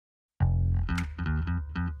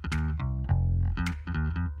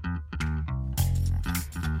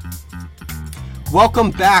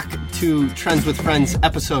Welcome back to Trends with Friends,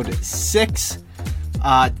 episode 6.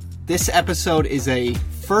 This episode is a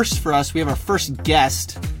first for us. We have our first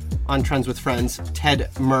guest on Trends with Friends, Ted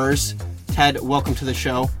Merz. Ted, welcome to the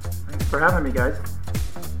show. Thanks for having me, guys.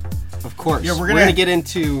 Of course. Yeah, we're gonna get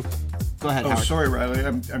into... Go ahead, Howard. Sorry, Riley.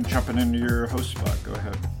 I'm jumping into your host spot. Go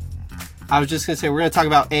ahead. I was just going to say, we're going to talk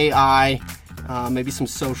about AI, maybe some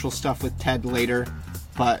social stuff with Ted later.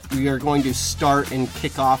 But we are going to start and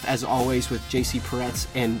kick off, as always, with JC Peretz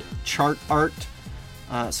and chart art.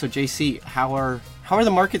 So, JC, how are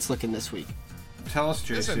the markets looking this week? Tell us,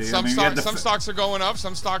 JC. Listen, some stocks are going up,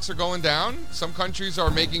 some stocks are going down. Some countries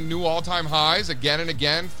are making new all-time highs again and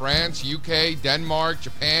again. France, UK, Denmark,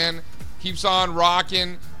 Japan keeps on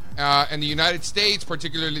rocking. And the United States,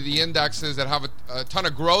 particularly the indexes that have a ton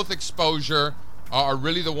of growth exposure, are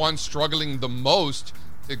really the ones struggling the most.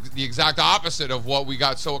 The exact opposite of what we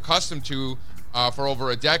got so accustomed to for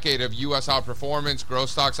over a decade of U.S. outperformance, growth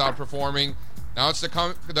stocks outperforming. Now it's the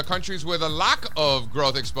countries with a lack of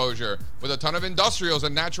growth exposure, with a ton of industrials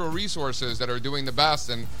and natural resources that are doing the best,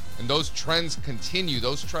 and those trends continue.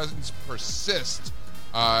 Those trends persist,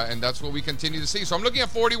 and that's what we continue to see. So I'm looking at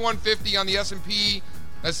 4150 on the S&P.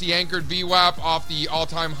 That's the anchored VWAP off the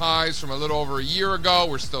all-time highs from a little over a year ago.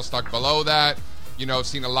 We're still stuck below that. You know,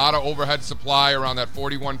 seen a lot of overhead supply around that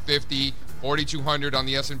 4150, 4200 on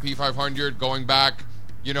the S&P 500 going back,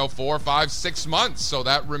 4, 5, 6 months. So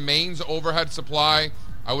that remains overhead supply.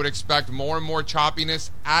 I would expect more and more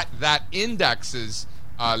choppiness at that index's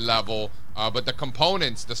level. But the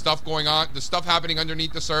components, the stuff going on, the stuff happening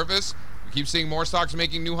underneath the surface, we keep seeing more stocks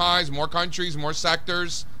making new highs, more countries, more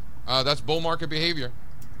sectors. That's bull market behavior.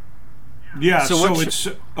 Yeah,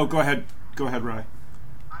 go ahead. Go ahead, Ry.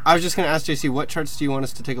 I was just going to ask JC, what charts do you want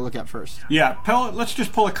us to take a look at first? Yeah, let's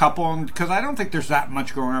just pull a couple, because I don't think there's that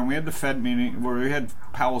much going on. We had the Fed meeting where we had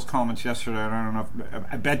Powell's comments yesterday. I don't know.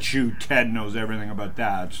 I bet you Ted knows everything about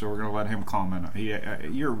that, so we're going to let him comment.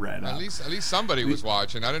 You're read up. At least somebody was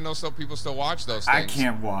watching. I didn't know some people still watch those things. I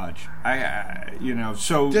can't watch.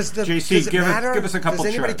 So JC, give us a couple charts.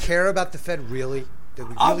 Does anybody care about the Fed really?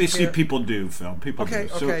 Obviously, people do, Phil. People do.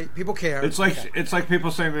 Okay, people care. It's like people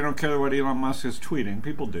saying they don't care what Elon Musk is tweeting.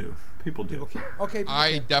 People do. People do. Okay.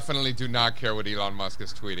 I definitely do not care what Elon Musk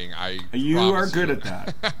is tweeting. You are good at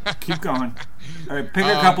that. Keep going. All right, pick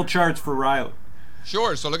a couple charts for Riley.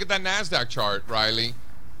 Sure. So look at that NASDAQ chart, Riley.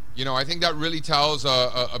 I think that really tells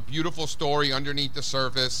a beautiful story underneath the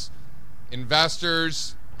surface.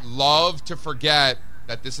 Investors love to forget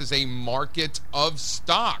that this is a market of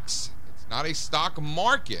stocks. Not a stock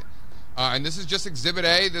market. And this is just Exhibit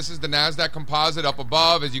A. This is the NASDAQ composite up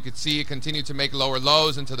above. As you can see, it continued to make lower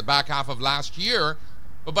lows into the back half of last year.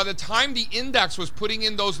 But by the time the index was putting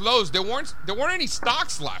in those lows, there weren't any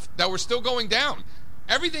stocks left that were still going down.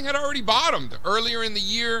 Everything had already bottomed. Earlier in the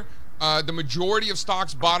year, the majority of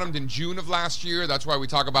stocks bottomed in June of last year. That's why we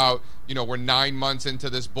talk about, we're 9 months into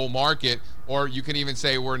this bull market. Or you can even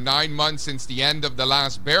say we're 9 months since the end of the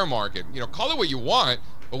last bear market. Call it what you want.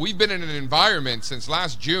 But we've been in an environment since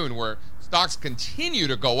last June where stocks continue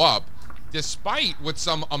to go up, despite what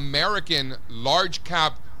some American large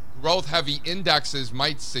cap growth heavy indexes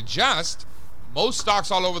might suggest. Most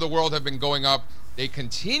stocks all over the world have been going up. They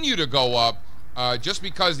continue to go up just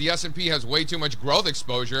because the S&P has way too much growth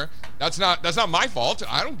exposure. That's not my fault.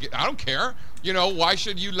 I don't care. Why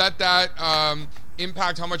should you let that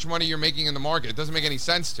impact how much money you're making in the market? It doesn't make any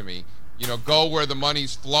sense to me. Go where the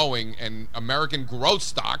money's flowing, and American growth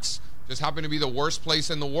stocks just happen to be the worst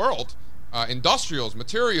place in the world. Industrials,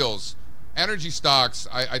 materials, energy stocks,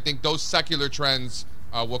 I think those secular trends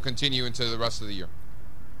will continue into the rest of the year.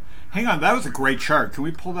 Hang on, that was a great chart. Can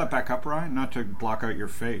we pull that back up, Ryan? Not to block out your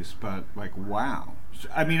face, but wow.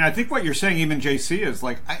 I think what you're saying, even JC, is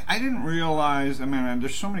I didn't realize,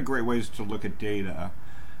 there's so many great ways to look at data,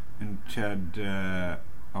 and Ted,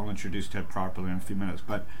 I'll introduce Ted properly in a few minutes,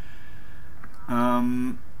 but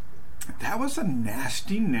that was a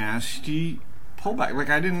nasty pullback.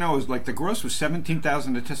 I didn't know it was the gross was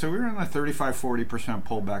 17,000 to 10. So we were in the 35-40%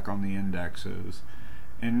 pullback on the indexes,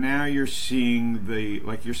 and now you're seeing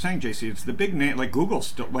you're saying, JC, it's the big name Google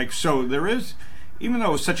still so there is, even though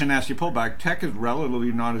it was such a nasty pullback, tech is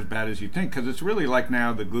relatively not as bad as you think, because it's really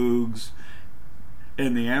now the Googs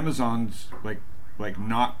and the Amazons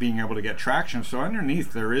not being able to get traction. So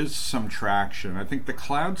underneath there is some traction. I think the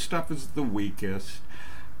cloud stuff is the weakest.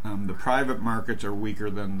 The private markets are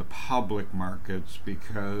weaker than the public markets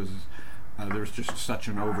because there's just such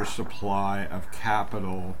an oversupply of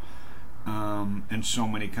capital, and so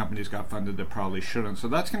many companies got funded that probably shouldn't. So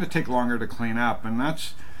that's going to take longer to clean up, and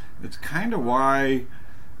it's kind of why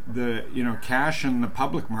cash in the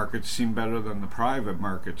public markets seem better than the private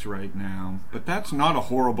markets right now. But that's not a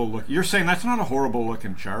horrible look. You're saying that's not a horrible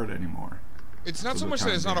looking chart anymore. It's not so much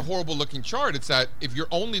that it's not a horrible looking chart. It's that if you're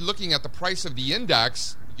only looking at the price of the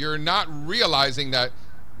index, you're not realizing that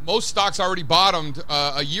most stocks already bottomed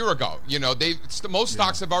a year ago. Most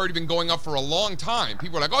stocks have already been going up for a long time.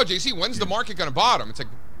 People are like, "Oh, JC, when's the market going to bottom?" It's like,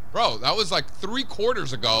 bro, that was like 3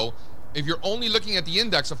 quarters ago. If you're only looking at the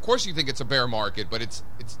index, of course you think it's a bear market, but it's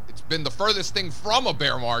been the furthest thing from a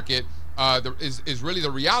bear market. Is really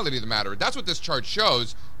the reality of the matter. That's what this chart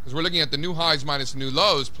shows, because we're looking at the new highs minus new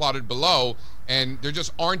lows plotted below, and there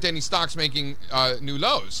just aren't any stocks making new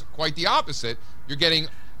lows. Quite the opposite. You're getting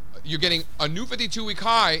a new 52-week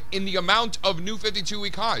high in the amount of new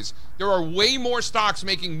 52-week highs. There are way more stocks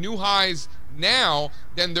making new highs now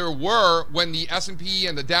than there were when the S&P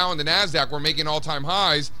and the Dow and the NASDAQ were making all-time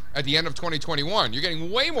highs at the end of 2021. You're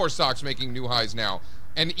getting way more stocks making new highs now.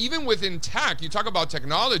 And even within tech, you talk about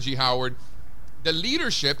technology, Howard, the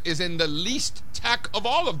leadership is in the least tech of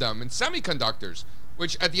all of them, in semiconductors,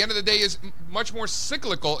 which at the end of the day is much more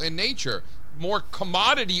cyclical in nature. More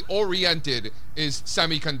commodity-oriented is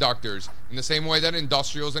semiconductors, in the same way that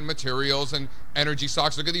industrials and materials and energy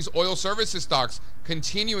stocks. Look at these oil services stocks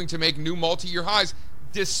continuing to make new multi-year highs,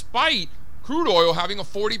 despite crude oil having a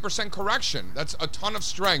 40% correction. That's a ton of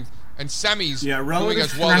strength, and semis doing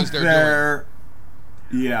as well as they're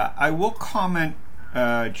doing. Yeah, I will comment,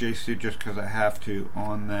 JC, just because I have to,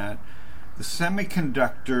 on that. The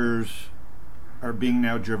semiconductors are being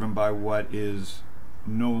now driven by what is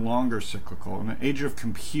no longer cyclical. In an age of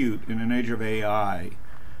compute, in an age of AI,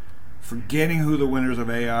 forgetting who the winners of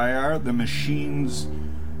AI are, the machines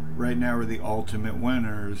right now are the ultimate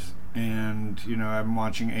winners. And, I'm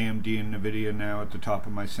watching AMD and NVIDIA now at the top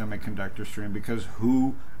of my semiconductor stream, because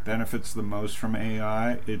who benefits the most from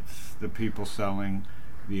AI? It's the people selling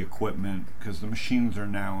the equipment, because the machines are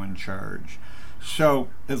now in charge. So,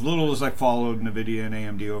 as little as I followed NVIDIA and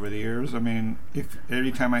AMD over the years, if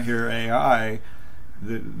every time I hear AI,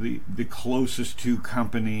 the closest two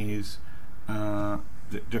companies that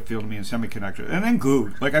feel to me in semiconductors, and then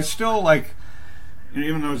Google. I still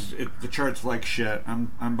even though the chart's like shit,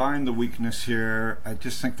 I'm buying the weakness here. I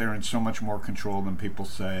just think they're in so much more control than people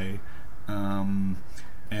say.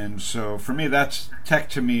 And so for me, that's tech.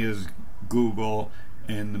 To me is Google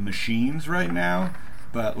and the machines right now.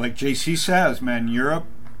 But like JC says, man, Europe,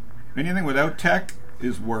 anything without tech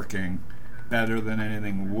is working better than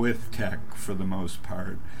anything with tech for the most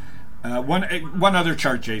part. One other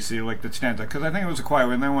chart, JC, that stands out, because I think it was a quiet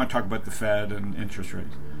one, and then I want to talk about the Fed and interest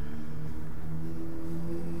rates.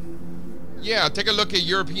 Yeah, take a look at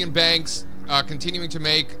European banks continuing to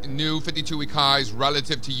make new 52-week highs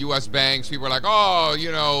relative to U.S. banks. People are like,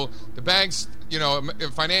 the banks,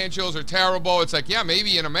 financials are terrible. It's like, yeah,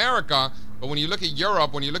 maybe in America, but when you look at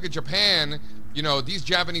Europe, when you look at Japan, these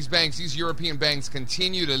Japanese banks, these European banks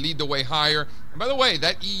continue to lead the way higher. And by the way,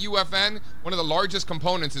 that EUFN, one of the largest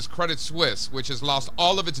components is Credit Suisse, which has lost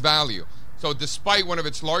all of its value. So despite one of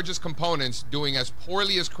its largest components doing as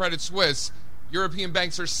poorly as Credit Suisse, European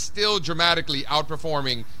banks are still dramatically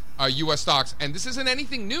outperforming U.S. stocks. And this isn't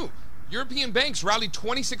anything new. European banks rallied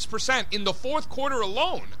 26% in the fourth quarter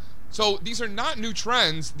alone. So these are not new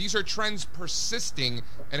trends. These are trends persisting.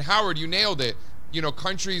 And Howard, you nailed it.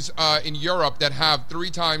 Countries in Europe that have 3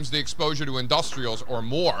 times the exposure to industrials or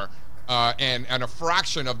more, and a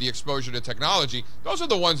fraction of the exposure to technology, those are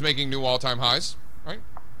the ones making new all-time highs, right?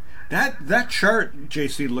 That chart,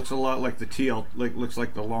 JC, looks a lot like the TL, looks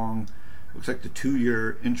like the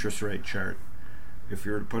 2-year interest rate chart. If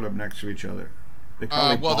you were to put them next to each other, the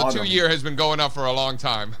 2-year has been going up for a long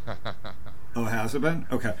time. Oh, has it been?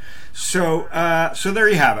 Okay, so there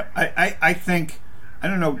you have it. I think. I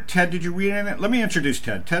don't know, Ted, did you read anything? Let me introduce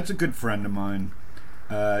Ted. Ted's a good friend of mine.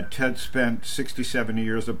 Ted spent 60, 70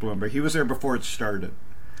 years at Bloomberg. He was there before it started.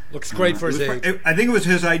 Looks great for his age. I think it was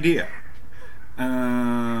his idea.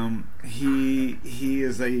 He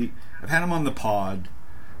is I've had him on the pod.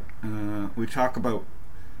 We talk about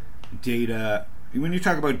data. When you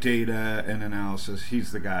talk about data and analysis,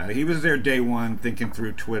 he's the guy. He was there day one thinking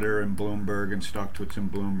through Twitter and Bloomberg and StockTwits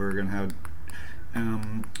and Bloomberg and how...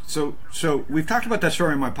 So we've talked about that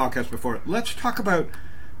story in my podcast before. Let's talk about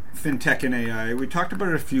fintech and AI. We talked about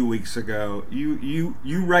it a few weeks ago. You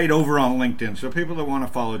write over on LinkedIn, so people that want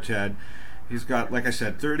to follow Ted, he's got, like I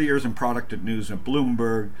said, 30 years in product and news at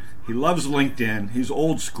Bloomberg. He loves LinkedIn. He's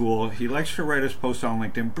old school. He likes to write his posts on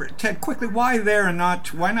LinkedIn. Ted, quickly, why there and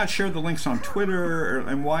why not share the links on Twitter,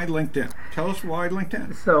 and why LinkedIn? Tell us why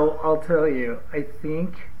LinkedIn. So I'll tell you. I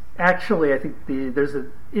think there's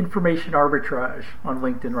an information arbitrage on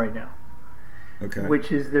LinkedIn right now. Okay.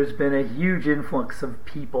 which is there's been a huge influx of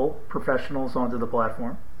people, professionals onto the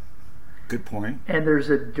platform, Good point. and there's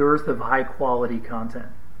a dearth of high quality content.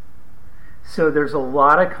 So there's a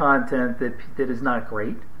lot of content that is not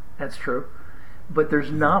great. That's true. But there's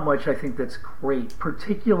not much, I think, that's great,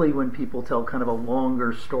 particularly when people tell kind of a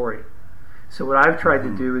longer story. So what I've tried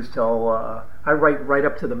to do is I write right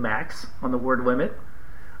up to the max on the word limit,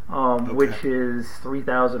 which is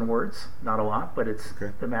 3,000 words. Not a lot, but it's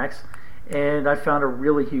the max. And I found a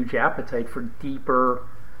really huge appetite for deeper,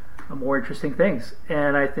 more interesting things.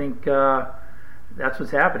 And I think that's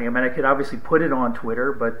what's happening. I mean, I could obviously put it on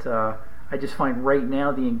Twitter, but I just find right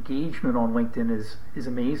now the engagement on LinkedIn is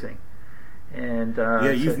amazing. And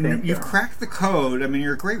you've cracked the code. I mean,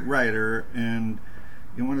 you're a great writer, and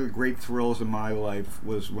one of the great thrills of my life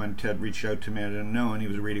was when Ted reached out to me. I didn't know, and he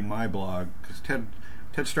was reading my blog because Ted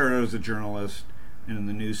started as a journalist and in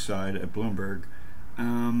the news side at Bloomberg.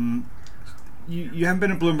 You haven't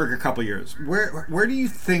been at Bloomberg a couple years. Where do you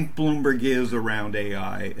think Bloomberg is around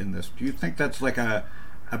AI in this? Do you think that's like a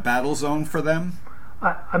battle zone for them?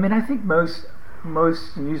 I mean, I think most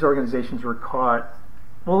news organizations were caught.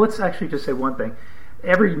 Well, let's actually just say one thing.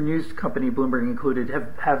 Every news company, Bloomberg included,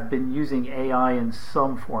 have been using AI in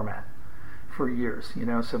some format for years.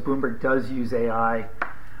 So Bloomberg does use AI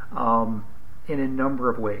in a number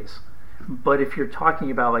of ways. But if you're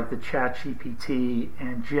talking about like the ChatGPT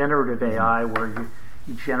and generative AI, where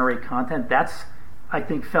you generate content, that's, I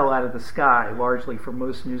think, fell out of the sky largely for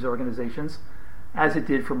most news organizations, as it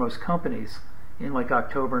did for most companies in like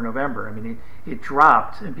October, November. I mean, it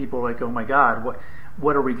dropped, and people were like, "Oh my God,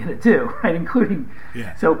 what are we going to do?" Right? Including,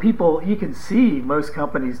 so people, you can see most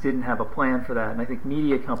companies didn't have a plan for that, and I think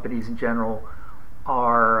media companies in general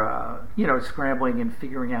are, scrambling and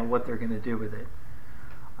figuring out what they're going to do with it.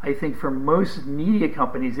 I think for most media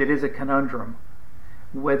companies, it is a conundrum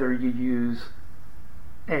whether you use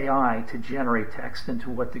AI to generate text and to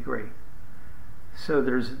what degree. So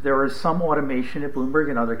there is some automation at Bloomberg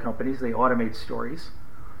and other companies. They automate stories,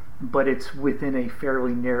 but it's within a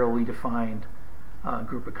fairly narrowly defined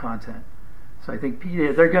group of content. So I think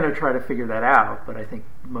they're going to try to figure that out, but I think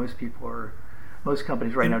most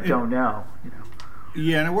companies right now don't know.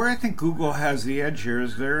 Yeah, and where I think Google has the edge here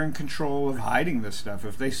is they're in control of hiding this stuff.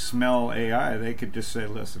 If they smell AI, they could just say,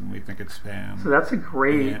 "Listen, we think it's spam." So that's a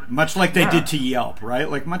great... much like they did to Yelp, right?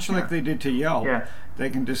 Like they did to Yelp. Yeah. They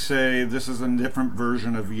can just say, "This is a different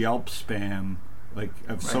version of Yelp spam, like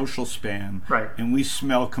of social spam." Right. And we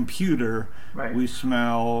smell computer. Right. We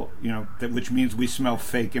smell, which means we smell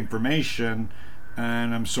fake information.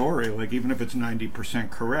 And I'm sorry, like even if it's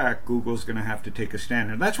 90% correct, Google's going to have to take a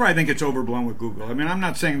stand. And that's why I think it's overblown with Google. I mean, I'm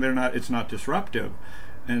not saying it's not disruptive,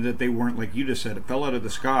 and that they weren't, like you just said, it fell out of the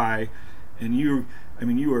sky, and you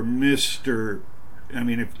are Mr. I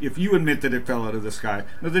mean, if you admit that it fell out of the sky,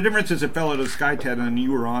 now the difference is it fell out of the sky, Ted, and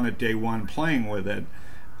you were on it day one playing with it.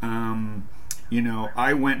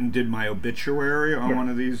 I went and did my obituary on one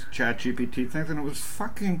of these ChatGPT things, and it was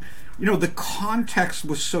fucking, the context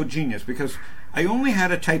was so genius because I only had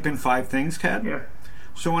to type in 5 things, Ted. Yeah.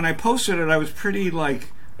 So when I posted it, I was pretty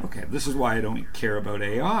like, okay, this is why I don't care about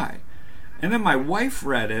AI. And then my wife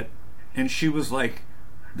read it, and she was like,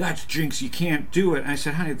 "That's jinx, you can't do it." And I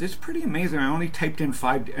said, "Honey, this is pretty amazing. I only typed in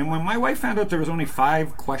 5." And when my wife found out there was only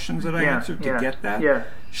 5 questions that I answered to get that,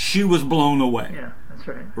 she was blown away. Yeah, that's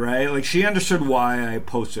right. Right? Like she understood why I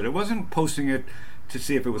posted. It wasn't posting it to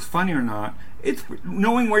see if it was funny or not. It's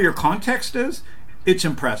knowing where your context is, it's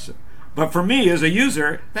impressive. But for me, as a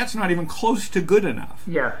user, that's not even close to good enough.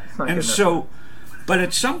 Yeah, it's not and good so, enough. But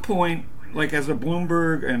at some point, like as a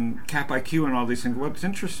Bloomberg and Cap IQ and all these things, what's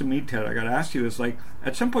interesting to me, Ted, I got to ask you is like,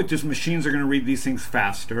 at some point, these machines are going to read these things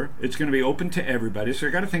faster. It's going to be open to everybody. So I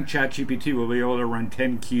got to think ChatGPT will be able to run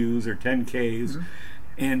 10 Qs or 10 Ks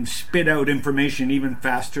and spit out information even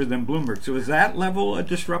faster than Bloomberg. So is that level a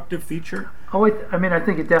disruptive feature? Oh, I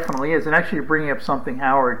think it definitely is. And actually, you're bringing up something,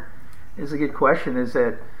 Howard, is a good question, is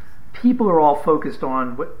that people are all focused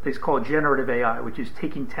on what they call generative AI, which is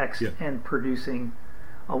taking text and producing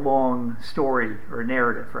a long story or a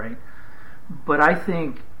narrative, right? But I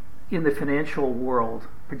think in the financial world,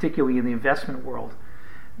 particularly in the investment world,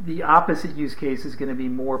 the opposite use case is going to be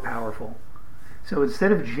more powerful. So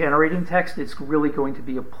instead of generating text, it's really going to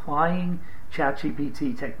be applying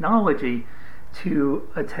ChatGPT technology to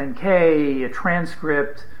a 10K, a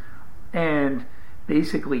transcript, and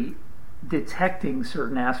basically detecting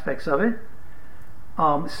certain aspects of it,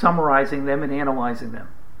 summarizing them and analyzing them.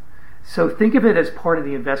 So think of it as part of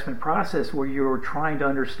the investment process where you're trying to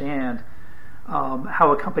understand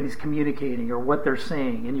how a company's communicating or what they're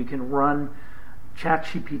saying, and you can run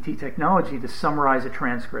ChatGPT technology to summarize a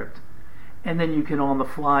transcript and then you can on the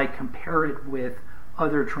fly compare it with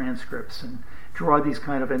other transcripts and draw these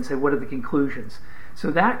kind of and say what are the conclusions. So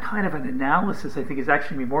that kind of an analysis, I think, is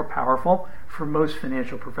actually going to be more powerful for most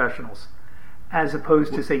financial professionals, as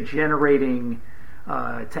opposed to, say, generating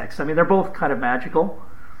text. I mean, they're both kind of magical,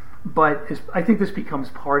 but I think this becomes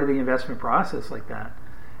part of the investment process like that.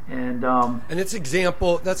 And that's an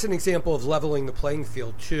example of leveling the playing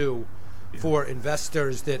field too, for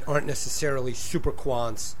investors that aren't necessarily super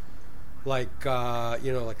quants, like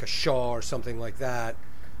like a Shaw or something like that,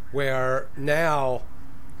 where now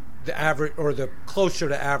the average or the closer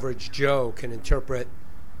to average Joe can interpret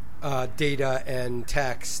data and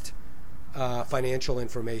text, financial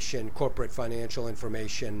information, corporate financial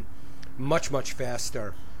information, much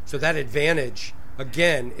faster. So that advantage,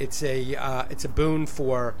 again, it's a boon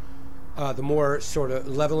for the more sort of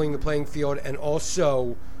leveling the playing field, and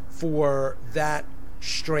also for that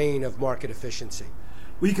strain of market efficiency.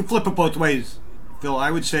 Well, you can flip it both ways, Phil.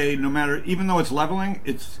 I would say no matter, even though it's leveling,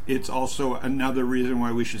 it's also another reason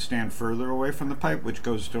why we should stand further away from the pipe, which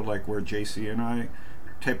goes to like where JC and I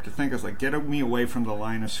type to think is like, get me away from the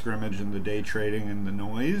line of scrimmage and the day trading and the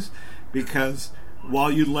noise, because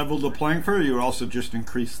while you level the playing field, you also just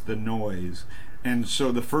increase the noise. And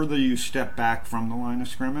so the further you step back from the line of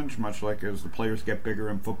scrimmage, much like as the players get bigger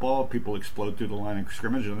in football, people explode through the line of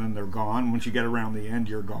scrimmage and then they're gone. Once you get around the end,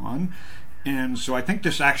 you're gone. And so I think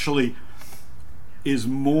this actually is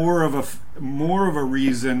more of a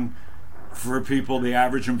reason for people, the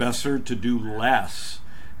average investor, to do less,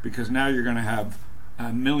 because now you're going to have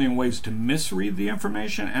a million ways to misread the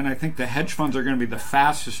information. And I think the hedge funds are going to be the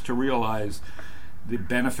fastest to realize the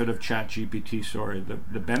benefit of ChatGPT,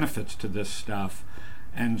 the benefits to this stuff.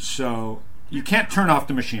 And so you can't turn off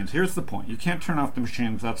the machines. Here's the point. You can't turn off the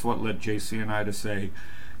machines. That's what led JC and I to say,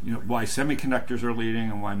 why semiconductors are leading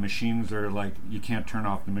and why machines are like, you can't turn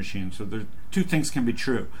off the machines. So there's two things can be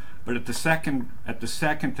true. But at the second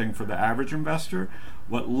thing, for the average investor,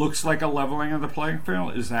 what looks like a leveling of the playing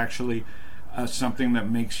field is actually something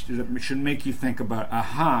that should make you think about,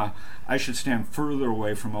 I should stand further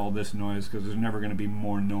away from all this noise, because there's never going to be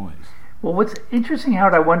more noise. Well, what's interesting,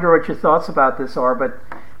 Howard, I wonder what your thoughts about this are, but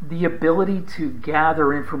the ability to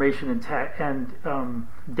gather information and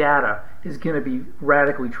data is going to be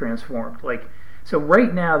radically transformed. So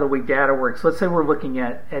right now, the way data works, let's say we're looking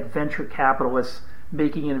at venture capitalists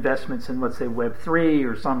making investments in, let's say, Web3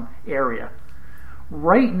 or some area.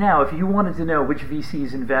 Right now, if you wanted to know which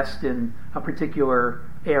VCs invest in a particular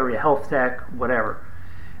area, health tech, whatever,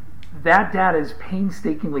 that data is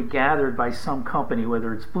painstakingly gathered by some company,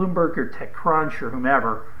 whether it's Bloomberg or TechCrunch or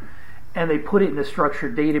whomever, and they put it in a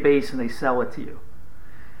structured database and they sell it to you.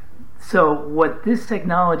 So what this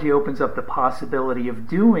technology opens up the possibility of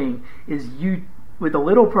doing is, you, with a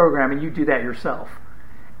little programming, you do that yourself.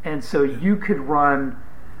 And so you could run,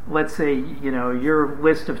 let's say, your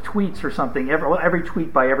list of tweets or something, every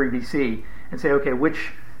tweet by every VC, and say, okay,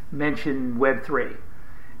 which mention Web3?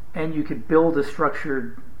 And you could build a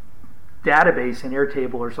structured database in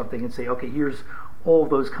Airtable or something and say, okay, here's all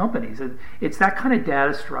those companies. And it's that kind of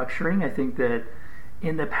data structuring, I think, that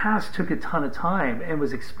in the past took a ton of time and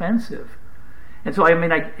was expensive. And so,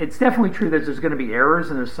 it's definitely true that there's going to be errors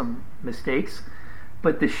and there's some mistakes,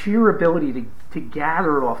 but the sheer ability to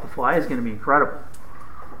gather it off the fly is going to be incredible.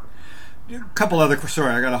 A couple other,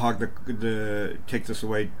 sorry, I got to hog the take this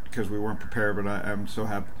away because we weren't prepared, but I'm so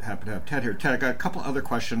happy to have Ted here. Ted, I got a couple other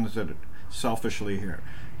questions that selfishly here.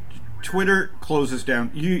 Twitter closes down.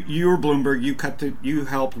 You were Bloomberg. You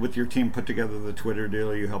helped with your team put together the Twitter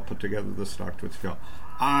deal. You helped put together the StockTwits deal.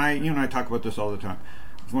 You and I talk about this all the time.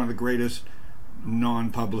 It's one of the greatest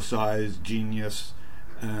non-publicized genius.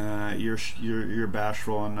 You're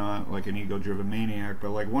bashful and not like an ego-driven maniac, but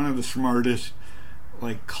like one of the smartest,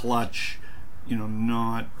 like clutch,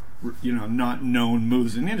 not known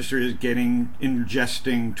moves in the industry is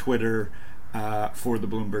ingesting Twitter for the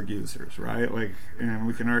Bloomberg users, right? Like, and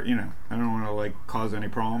we can, I don't want to like cause any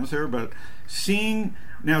problems here, but seeing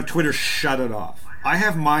now Twitter shut it off, I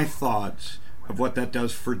have my thoughts of what that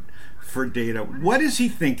does for data. What is he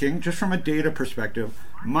thinking, just from a data perspective?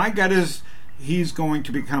 My gut is he's going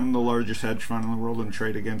to become the largest hedge fund in the world and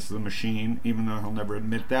trade against the machine, even though he'll never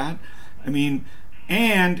admit that. And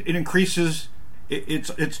it increases.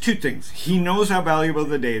 It's two things. He knows how valuable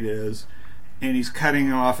the data is, and he's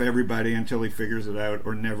cutting off everybody until he figures it out,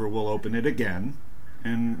 or never will open it again.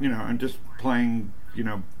 And I'm just playing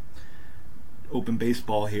open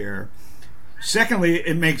baseball here. Secondly,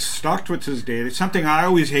 it makes StockTwits' data. Something I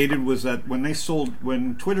always hated was that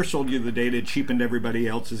when Twitter sold you the data, it cheapened everybody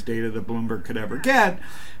else's data that Bloomberg could ever get,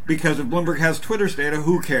 because if Bloomberg has Twitter's data,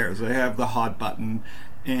 who cares? They have the hot button,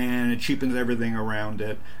 and it cheapens everything around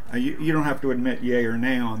it. You don't have to admit yay or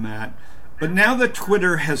nay on that. But now that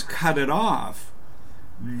Twitter has cut it off,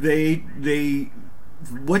 what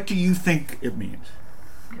do you think it means?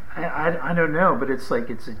 I don't know, but it's like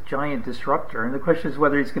it's a giant disruptor, and the question is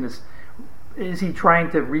whether is he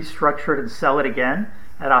trying to restructure it and sell it again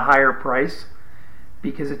at a higher price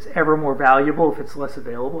because it's ever more valuable if it's less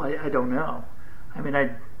available? I don't know. I mean,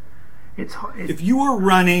 if you were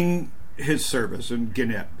running his service in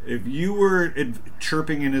Gnip, if you were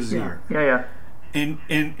chirping in his ear,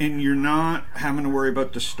 and you're not having to worry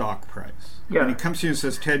about the stock price, and he comes to you and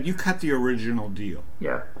says, "Ted, you cut the original deal."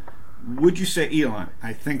 Yeah. Would you say, Elon,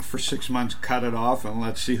 I think for 6 months, cut it off and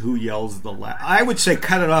let's see who yells the loudest? I would say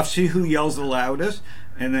cut it off, see who yells the loudest,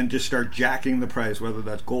 and then just start jacking the price, whether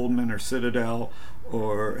that's Goldman or Citadel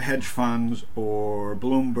or hedge funds or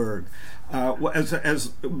Bloomberg.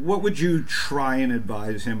 What would you try and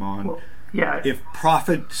advise him on? Well, if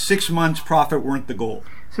 6 months profit weren't the goal?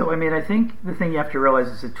 So, I mean, I think the thing you have to realize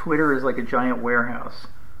is that Twitter is like a giant warehouse.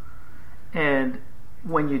 And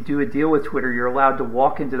when you do a deal with Twitter, you're allowed to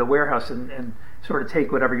walk into the warehouse and sort of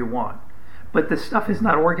take whatever you want. But the stuff is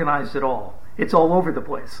not organized at all. It's all over the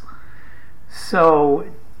place. So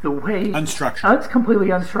the way... Unstructured. It's completely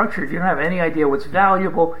unstructured. You don't have any idea what's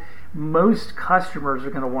valuable. Most customers are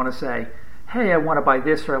going to want to say, hey, I want to buy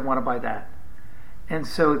this or I want to buy that. And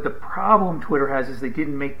so the problem Twitter has is they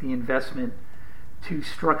didn't make the investment to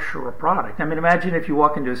structure a product. I mean, imagine if you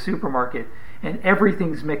walk into a supermarket and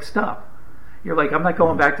everything's mixed up. You're like, I'm not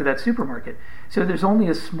going back to that supermarket. So there's only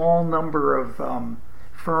a small number of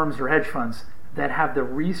firms or hedge funds that have the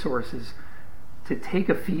resources to take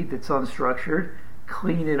a feed that's unstructured,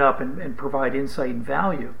 clean it up, and provide insight and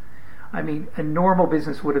value. I mean, a normal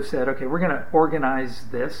business would have said, okay, we're going to organize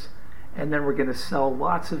this, and then we're going to sell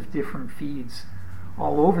lots of different feeds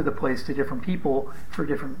all over the place to different people for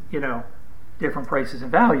different prices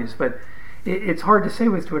and values. But it's hard to say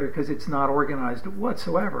with Twitter because it's not organized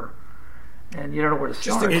whatsoever. And you don't know where to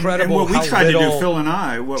start. Just incredible. And what we tried to do, Phil and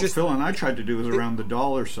I tried to do was around the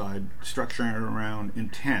dollar side, structuring it around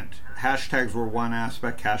intent. Hashtags were one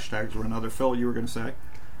aspect, hashtags were another. Phil, you were going to say?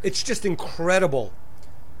 It's just incredible,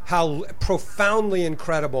 profoundly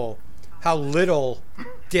incredible, how little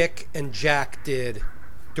Dick and Jack did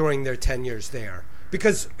during their tenures there.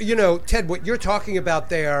 Because, Ted, what you're talking about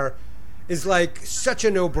there is like such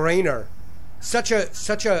a no-brainer, such a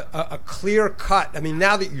clear cut. I mean,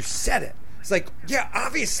 now that you said it, it's like, yeah,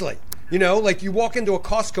 obviously. Like you walk into a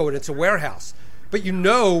Costco and it's a warehouse, but you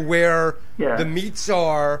know where the meats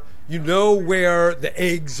are, you know where the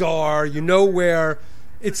eggs are, you know where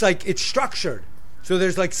it's like it's structured. So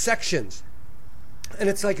there's like sections. And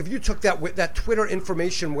it's like if you took that Twitter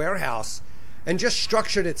information warehouse and just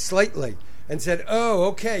structured it slightly and said, oh,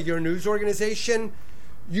 okay, you're a news organization,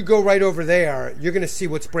 you go right over there, you're going to see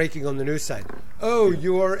what's breaking on the news side. Oh,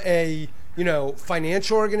 you're a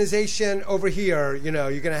financial organization over here, you're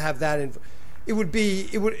going to have that.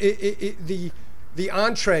 The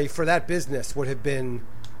entree for that business would have been,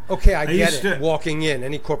 okay, I get it, walking in,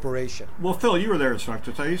 any corporation. Well, Phil, you were there at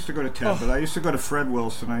Structures. I used to go to TED, but I used to go to Fred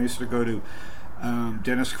Wilson. I used to go to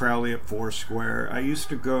Dennis Crowley at Foursquare. I used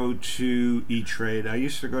to go to E-Trade. I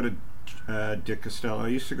used to go to Dick Costello. I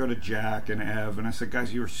used to go to Jack and Ev. And I said,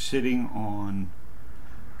 guys, you were sitting on...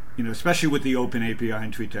 especially with the open API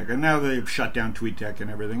and TweetDeck, and now they've shut down TweetDeck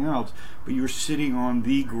and everything else, but you're sitting on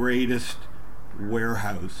the greatest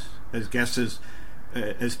warehouse, as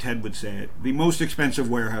Ted would say it, the most expensive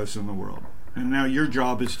warehouse in the world. And now your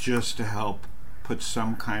job is just to help put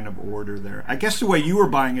some kind of order there. I guess the way you were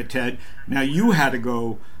buying it, Ted, now you had to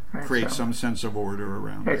go create some sense of order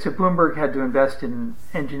around it. So Bloomberg had to invest in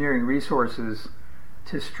engineering resources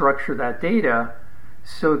to structure that data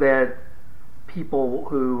so that people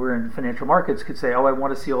who were in financial markets could say, oh, I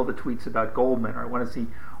want to see all the tweets about Goldman, or I want to see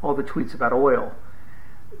all the tweets about oil.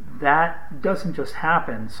 That doesn't just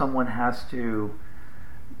happen. Someone has to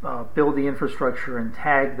build the infrastructure and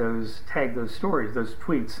tag those stories, those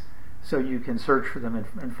tweets, so you can search for them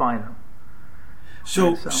and find them.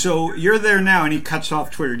 So you're there now, and he cuts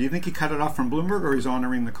off Twitter. Do you think he cut it off from Bloomberg, or he's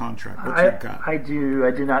honoring the contract? What's your gut? I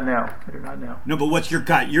do not know. I do not know. No, but what's your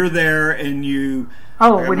gut? You're there, and you.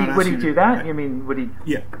 Oh, would he do that? You mean would he?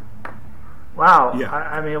 Yeah. Wow. Yeah.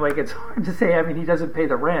 I mean, like, it's hard to say. I mean, he doesn't pay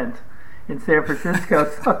the rent in San Francisco,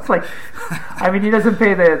 so it's like, I mean, he doesn't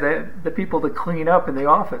pay the people to clean up in the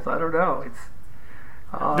office. I don't know. It's.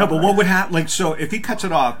 No, but what would happen? Like, so if he cuts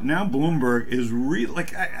it off, now Bloomberg is really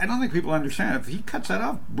like. I don't think people understand. If he cuts that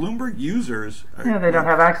off, Bloomberg users. They don't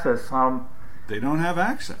have access. They don't have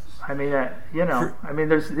access. I mean, I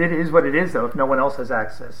mean, it is what it is, though. If no one else has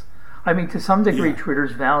access, I mean, to some degree, Yeah.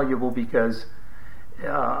 Twitter's valuable because,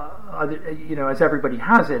 as everybody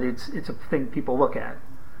has it, it's a thing people look at.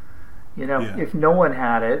 Yeah. If no one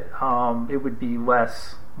had it, it would be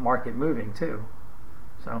less market moving too.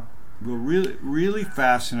 So. Well, really, really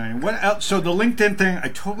fascinating. What else? So the LinkedIn thing, I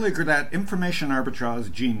totally agree that information arbitrage is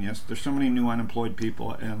genius. There's so many new unemployed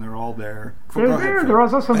people, and they're all there. They're Go ahead, there. Phil. They're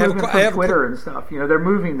also some I have a movement que- I from have a Twitter and stuff. They're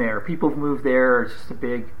moving there. People have moved there. It's just a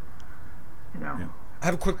big, Yeah. I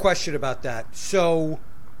have a quick question about that. So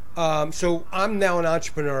I'm now an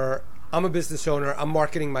entrepreneur. I'm a business owner. I'm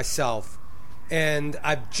marketing myself, and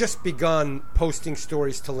I've just begun posting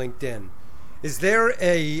stories to LinkedIn. Is there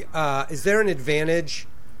an advantage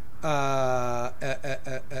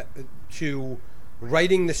to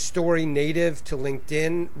writing the story native to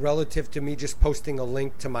LinkedIn relative to me just posting a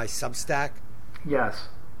link to my Substack? Yes.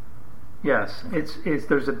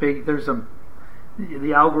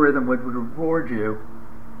 The algorithm would reward you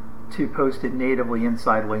to post it natively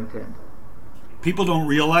inside LinkedIn. People don't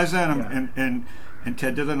realize that, Yeah. and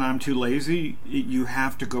Ted did it, and I'm too lazy. You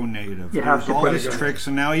have to go native. You have There's to all put these it in. tricks,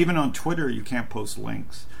 and now even on Twitter, you can't post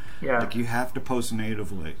links. Yeah. Like, you have to post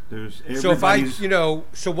natively. There's So if I, everybody's-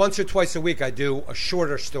 so once or twice a week I do a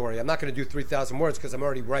shorter story. I'm not going to do 3,000 words because I'm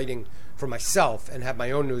already writing for myself and have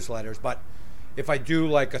my own newsletters. But if I do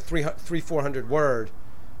like a 400 word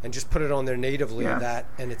and just put it on there natively, Yeah.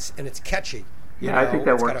 and it's catchy. I think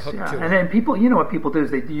that it's got a works. hook Yeah. to And it. then people, what people do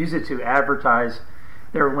is they use it to advertise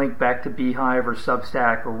their link back to Beehive or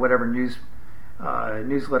Substack or whatever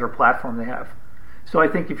newsletter platform they have. So I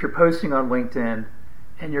think if you're posting on LinkedIn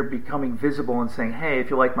and you're becoming visible and saying, "Hey, if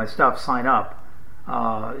you like my stuff, sign up,"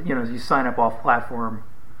 you sign up off platform,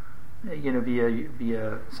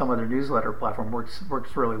 via some other newsletter platform works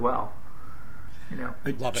really well.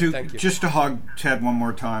 Love it. Thank you. Just to hog Ted one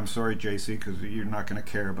more time. Sorry, JC, because you're not going to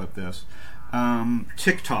care about this.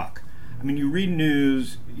 TikTok. I mean, you read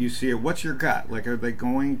news, you see it. What's your gut? Like, are they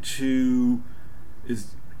going to?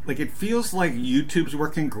 It feels like YouTube's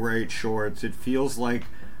working great. Shorts. It feels like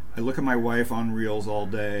I look at my wife on Reels all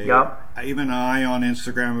day. Yep. Even I on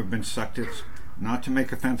Instagram have been sucked. It's not to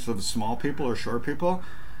make offense of the small people or short people.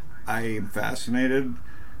 I am fascinated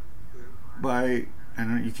by. I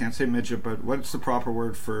don't. You can't say midget, but what's the proper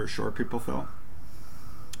word for short people, Phil?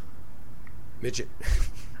 Midget.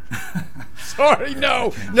 Sorry,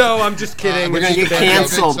 no, I'm just kidding. We're It's gonna get just a bad joke.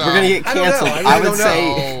 canceled. We're gonna get I don't know. canceled. I really I would don't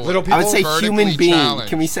say. know. Little I would people? say Vertically human being. challenged.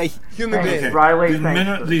 Can we say Human being. Okay. Riley, These,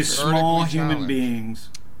 thanks for these this. small Vertically human challenged. beings,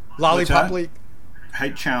 Lollipop What's that? League.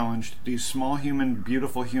 height challenged. These small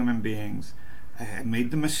beautiful human beings. I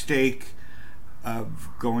made the mistake of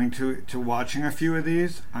going to watching a few of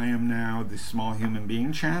these. I am now the small human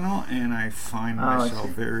being channel, and I find myself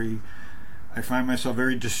very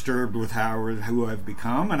disturbed with who I've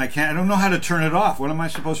become, and I don't know how to turn it off. What am I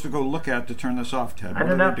supposed to go look at to turn this off, Ted? I What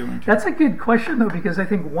don't are know. they doing to That's a good question though, because I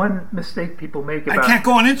think one mistake people make about I can't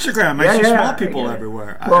go on Instagram. I see Yeah, small I people get it.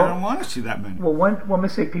 everywhere. Well- I don't want to see that many. Well, one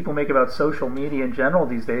mistake people make about social media in general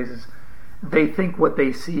these days is they think what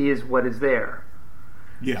they see is what is there.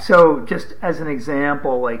 Yeah. So, just as an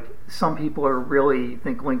example, like some people really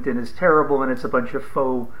think LinkedIn is terrible and it's a bunch of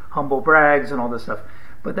faux humble brags and all this stuff.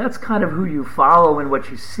 But that's kind of who you follow and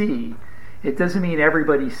what you see. It doesn't mean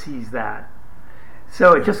everybody sees that.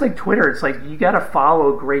 So, it's just like Twitter. It's like you got to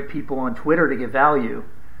follow great people on Twitter to get value.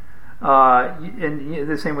 And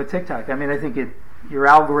the same with TikTok. I mean, I think your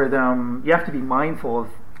algorithm, you have to be mindful of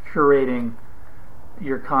curating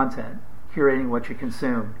your content, curating what you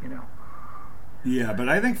consume, Yeah, but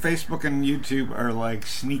I think Facebook and YouTube are like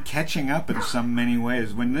catching up in so many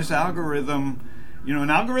ways. When this algorithm, an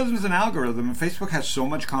algorithm is an algorithm, and Facebook has so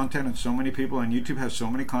much content and so many people, and YouTube has so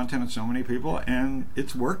many content and so many people, and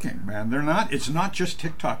it's working, man. It's not just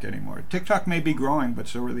TikTok anymore. TikTok may be growing, but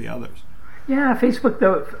so are the others. Yeah, Facebook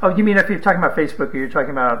though. Oh, you mean if you're talking about Facebook or you're talking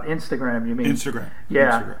about Instagram? You mean Instagram.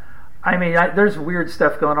 Yeah. Instagram. I mean, there's weird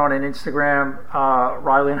stuff going on in Instagram.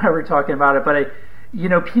 Riley and I were talking about it, but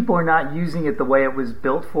people are not using it the way it was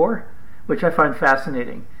built for, which I find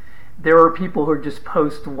fascinating. There are people who just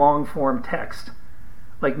post long form text,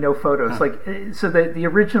 like no photos. So the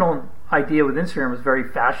original idea with Instagram was very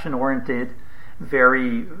fashion oriented,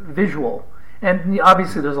 very visual, and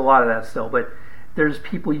obviously there's a lot of that still, but there's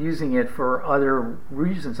people using it for other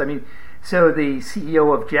reasons. I mean, so the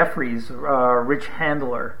CEO of Jeffries, Rich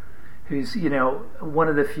Handler, who's one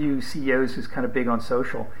of the few CEOs who's kind of big on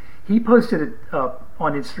social, he posted it up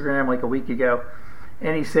on Instagram like a week ago,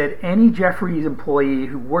 and he said, any Jeffries employee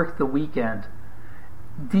who worked the weekend,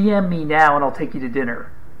 DM me now and I'll take you to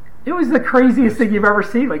dinner. It was the craziest thing you've ever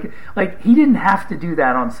seen. Like he didn't have to do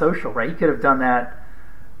that on social, right? He could have done that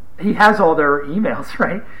he has all their emails,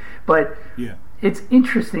 right? But Yeah. it's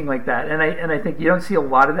interesting like that, and I think you don't see a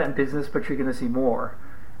lot of that in business, but you're going to see more.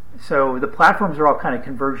 So the platforms are all kind of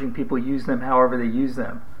converging. People use them however they use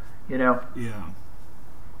them, you know. Yeah.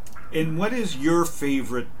 And what is your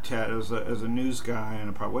favorite, Ted, as a news guy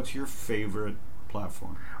and what's your favorite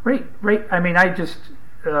platform? Right. I mean, I just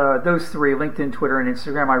those three: LinkedIn, Twitter, and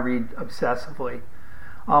Instagram. I read obsessively.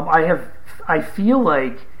 I feel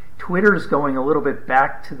like Twitter's going a little bit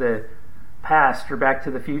back to the past or back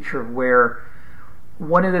to the future, where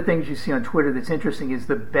one of the things you see on Twitter that's interesting is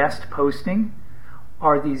the best posting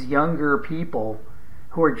are these younger people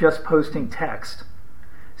who are just posting text.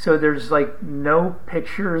 So there's like no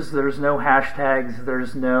pictures, there's no hashtags,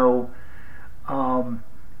 there's no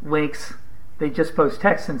links. They just post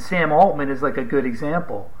text, and Sam Altman is like a good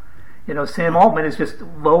example. You know, Sam Altman is just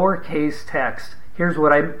lowercase text. Here's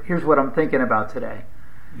what I'm thinking about today.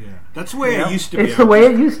 Yeah, that's the way it used to be. It's the way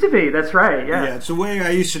it used to be. That's right. Yeah. Yeah, it's the way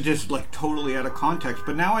I used to just like totally out of context.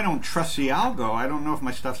 But now I don't trust the algo. I don't know if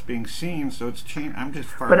my stuff's being seen, so it's changed. I'm just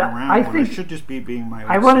farting around. I should just be being my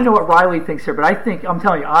own I want to know what Riley thinks here, but I think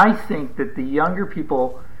that the younger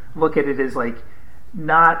people look at it as like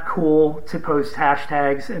not cool to post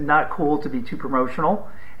hashtags and not cool to be too promotional,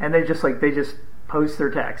 and they just post their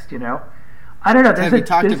text. You know, I don't know. Have you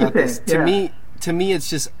talked about this? To me, it's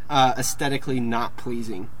just aesthetically not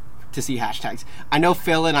pleasing to see hashtags. I know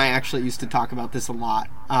Phil and I actually used to talk about this a lot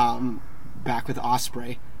back with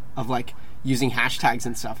Osprey, of like using hashtags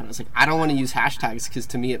and stuff. And I was like, I don't want to use hashtags because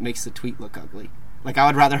to me it makes the tweet look ugly. Like I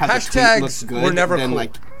would rather have the tweet look good than cool.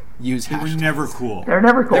 like use hashtags. They were never cool. They're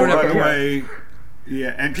never cool. By the way,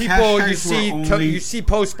 yeah, and people you see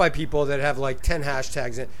posts by people that have like 10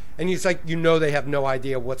 hashtags in, and it's like they have no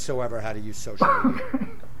idea whatsoever how to use social media.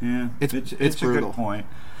 Yeah, it's a good point.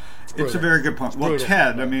 It's a very good point. Well, brutal.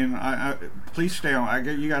 Ted, I mean, I please stay on.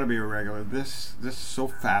 You got to be a regular. This is so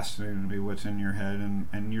fascinating to me. What's in your head,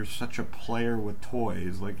 and you're such a player with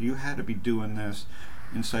toys. Like you had to be doing this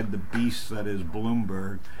inside the beast that is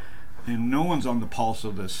Bloomberg, and no one's on the pulse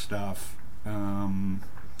of this stuff. For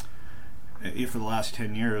the last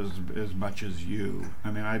 10 years as much as you. I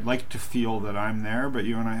mean, I'd like to feel that I'm there, but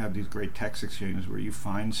you and I have these great text exchanges where you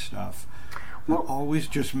find stuff that always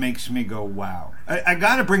just makes me go, wow. I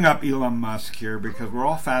got to bring up Elon Musk here because we're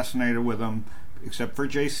all fascinated with him, except for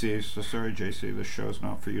JC. So sorry, JC, this show's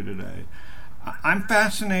not for you today. I'm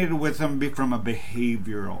fascinated with him from a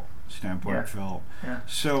behavioral standpoint, Phil. Yeah.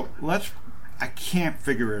 So I can't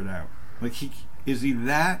figure it out. Like, is he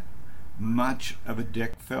that much of a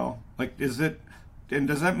dick, Phil? Like, is it, and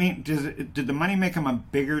does that mean, did the money make him a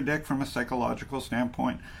bigger dick from a psychological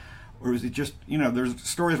standpoint? Or is he just, there's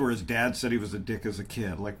stories where his dad said he was a dick as a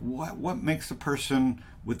kid. Like, what makes a person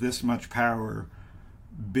with this much power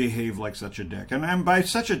behave like such a dick? And by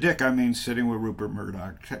such a dick, I mean sitting with Rupert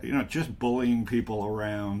Murdoch, just bullying people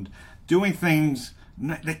around, doing things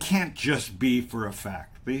that can't just be for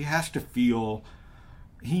effect. But he has to feel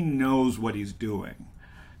he knows what he's doing.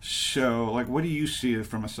 So, like, what do you see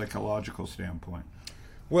from a psychological standpoint?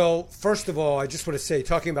 Well, first of all, I just want to say,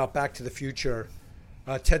 talking about Back to the Future,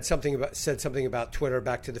 Ted said something about Twitter,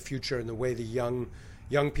 Back to the Future, and the way the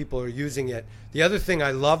young people are using it. The other thing I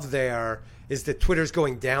love there is that Twitter's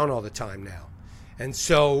going down all the time now. And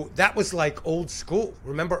so that was like old school.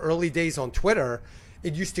 Remember early days on Twitter,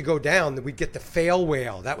 it used to go down, that we'd get the fail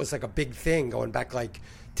whale. That was like a big thing going back like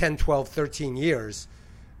 10, 12, 13 years.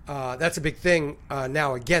 That's a big thing.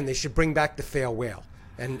 Now, again, they should bring back the fail whale.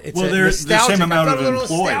 And it's there's the same amount of employees.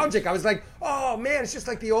 Nostalgic. I was like, oh, man, it's just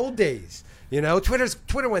like the old days.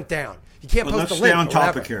 Twitter went down. You can't post a link. Let's stay on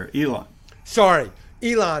topic here. Elon. Sorry.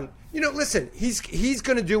 Elon, listen, he's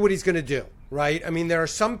going to do what he's going to do, right? I mean, there are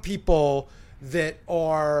some people that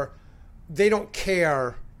they don't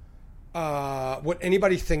care what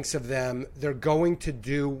anybody thinks of them. They're going to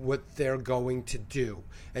do what they're going to do.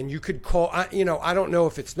 And you could call, I don't know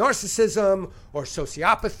if it's narcissism or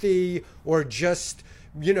sociopathy or just,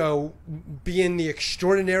 being the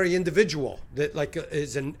extraordinary individual that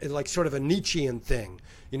is sort of a Nietzschean thing,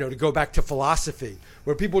 to go back to philosophy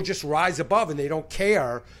where people just rise above and they don't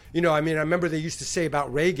care. I remember they used to say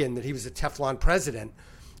about Reagan that he was a Teflon president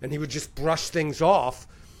and he would just brush things off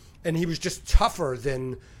and he was just tougher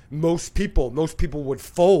than most people. Most people would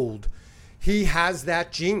fold. He has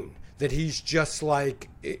that gene that he's just like,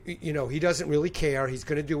 he doesn't really care. He's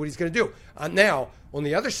going to do what he's going to do. Now, on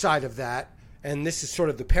the other side of that, and this is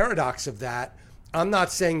sort of the paradox of that, I'm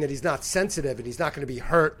not saying that he's not sensitive and he's not going to be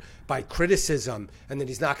hurt by criticism and that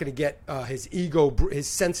he's not going to get his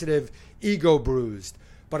sensitive ego bruised.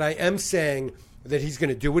 But I am saying that he's going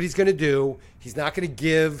to do what he's going to do. He's not going to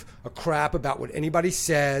give a crap about what anybody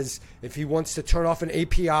says. If he wants to turn off an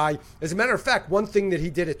API. As a matter of fact, one thing that he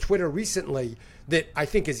did at Twitter recently that I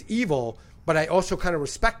think is evil, but I also kind of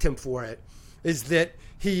respect him for it, is that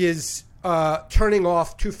he is turning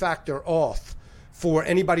off two-factor auth for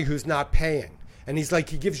anybody who's not paying. And he's like,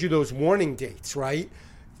 he gives you those warning dates, right?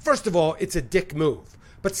 First of all, it's a dick move.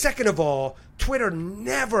 But second of all, Twitter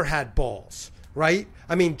never had balls, right?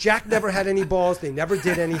 I mean, Jack never had any balls. They never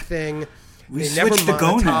did anything. We They never switched to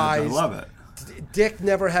gonads. I monetized. love it. Dick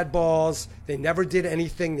never had balls. They never did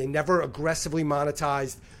anything. They never aggressively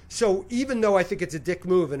monetized. So even though I think it's a dick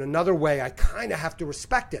move, in another way, I kind of have to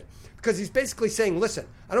respect it, because he's basically saying, "Listen,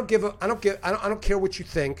 I don't care what you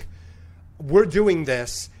think. We're doing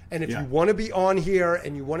this, and if you want to be on here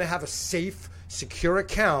and you want to have a safe, secure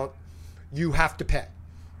account, you have to pay."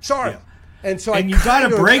 Sorry. Yeah. And so you got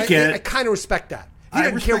to break it. I kind of respect that. He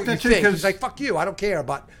doesn't care what you think. He's like, fuck you. I don't care,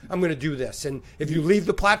 but I'm going to do this. And if you leave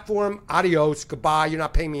the platform, adios, goodbye. You're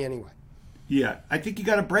not paying me anyway. Yeah, I think you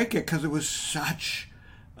got to break it because it was such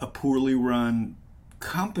a poorly run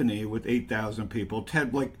company with 8,000 people.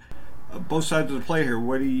 Ted, like, both sides of the play here.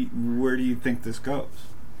 Where do you think this goes?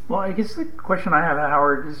 Well, I guess the question I have,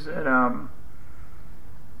 Howard, is, I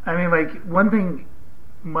mean, like, one thing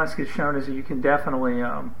Musk has shown is that you can definitely,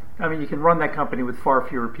 you can run that company with far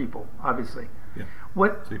fewer people, obviously. Yeah.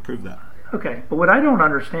 So you proved that. Okay, but what I don't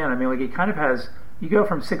understand, I mean, like, it kind of has, you go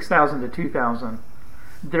from 6,000 to 2,000,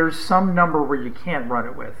 there's some number where you can't run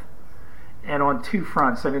it with. And on two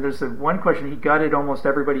fronts, I mean, there's the one question, he gutted almost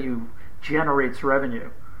everybody who generates revenue.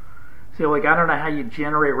 So, like, I don't know how you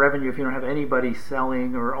generate revenue if you don't have anybody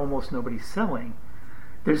selling or almost nobody selling.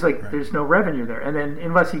 There's there's no revenue there. And then,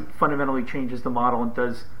 unless he fundamentally changes the model and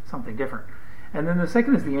does something different. And then the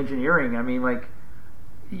second is the engineering. I mean, like,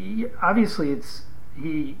 obviously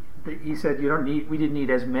he said we didn't need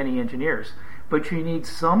as many engineers, but you need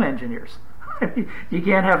some engineers. You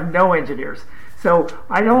can't have no engineers. So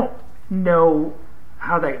I don't know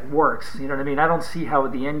how that works. You know what I mean? I don't see how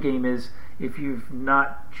the end game is if you've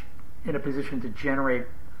not in a position to generate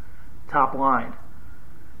top line.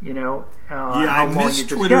 You know? I miss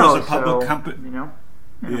Twitter as a public company. You know?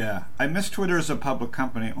 Yeah, I miss Twitter as a public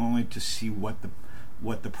company only to see what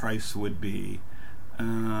the price would be.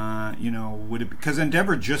 Would it? Because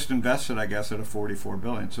Endeavor just invested, I guess, at a $44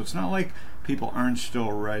 billion. So it's not like people aren't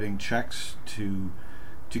still writing checks to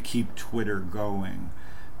keep Twitter going.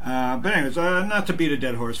 But anyways, not to beat a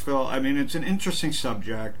dead horse, Phil. I mean, it's an interesting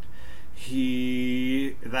subject.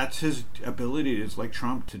 That's his ability. It's like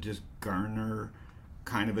Trump, to just garner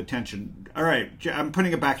kind of attention. All right, I'm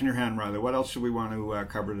putting it back in your hand, Riley. What else do we want to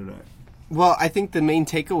cover today? Well, I think the main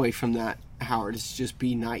takeaway from that, Howard, is just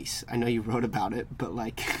be nice. I know you wrote about it, but,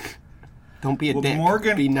 like, don't be a dick.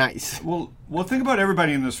 Morgan, be nice. Well, think about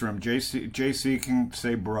everybody in this room. JC can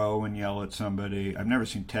say bro and yell at somebody. I've never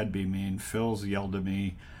seen Ted be mean. Phil's yelled at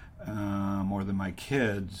me more than my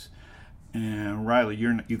kids. And Riley,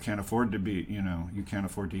 you can't afford to be, you can't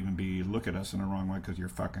afford to even look at us in the wrong way because you're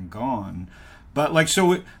fucking gone. But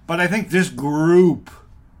I think this group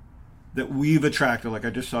that we've attracted, like I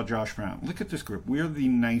just saw Josh Brown. Look at this group. We are the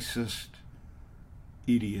nicest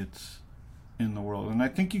idiots in the world. And I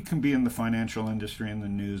think you can be in the financial industry, in the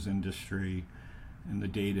news industry, in the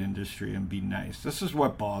data industry, and be nice. This is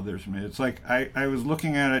what bothers me. It's like I was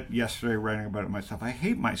looking at it yesterday, writing about it myself. I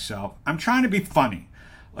hate myself. I'm trying to be funny.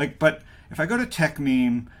 But if I go to Tech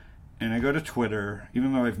Meme and I go to Twitter,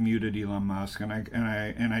 even though I've muted Elon Musk, and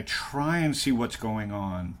I try and see what's going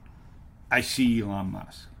on, I see Elon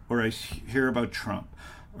Musk, or I hear about Trump,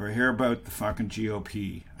 or I hear about the fucking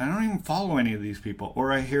GOP. I don't even follow any of these people.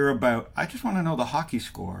 Or I just want to know the hockey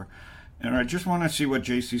score, and I just want to see what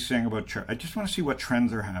JC's saying about I just want to see what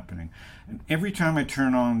trends are happening. And every time I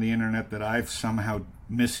turn on the internet that I've somehow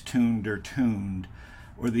mistuned or tuned,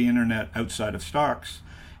 or the internet outside of stocks,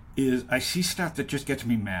 I see stuff that just gets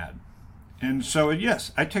me mad. And so,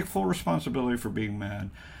 yes, I take full responsibility for being mad.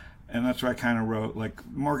 And that's why I kind of wrote, like,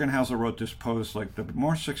 Morgan Housel wrote this post, like, the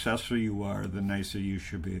more successful you are, the nicer you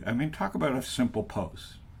should be. I mean, talk about a simple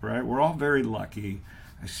post, right? We're all very lucky.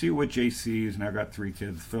 I see what JC's, and I've got 3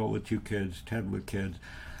 kids, Phil with 2 kids, Ted with kids.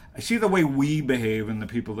 I see the way we behave and the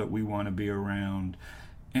people that we want to be around,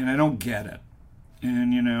 and I don't get it.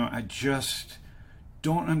 And, I just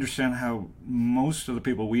don't understand how most of the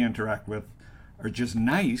people we interact with are just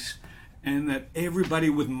nice, and that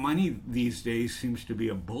everybody with money these days seems to be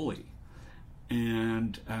a bully.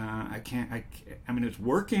 And I mean, it's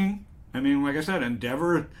working. I mean, like I said,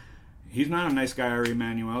 Endeavor, he's not a nice guy, Ari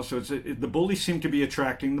Emanuel, so the bullies seem to be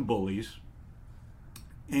attracting the bullies.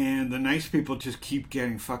 and the nice people just keep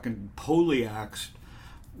getting fucking polyaxed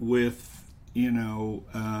with,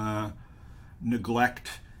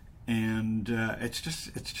 neglect, and it's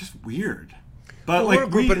just weird. But we're a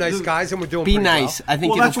group of nice guys, and we're doing be pretty nice. well. I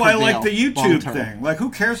think. Well, that's why I like the YouTube long-term. thing. Like, who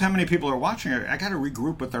cares how many people are watching it? I got to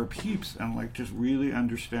regroup with our peeps and like just really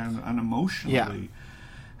understand unemotionally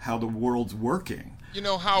how the world's working.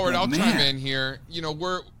 Howard, I'll Man. chime in here.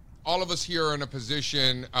 We're all of us here are in a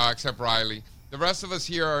position, except Riley. The rest of us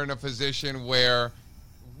here are in a position where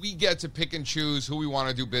we get to pick and choose who we want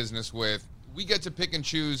to do business with. We get to pick and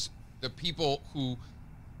choose the people who,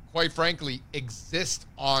 quite frankly, exist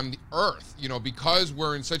on the earth. Because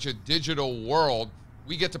we're in such a digital world,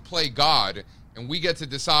 we get to play God, and we get to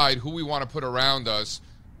decide who we want to put around us,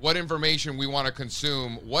 what information we want to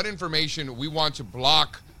consume, what information we want to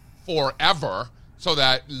block forever, so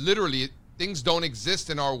that literally things don't exist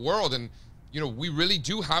in our world. And we really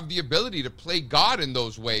do have the ability to play God in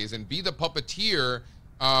those ways and be the puppeteer.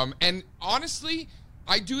 And honestly,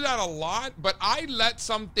 I do that a lot, but I let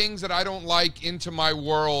some things that I don't like into my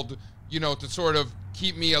world, to sort of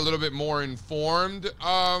keep me a little bit more informed,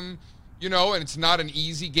 and it's not an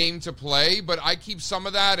easy game to play, but I keep some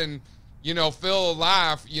of that. And, Phil will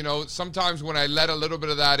laugh, sometimes when I let a little bit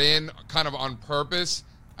of that in kind of on purpose,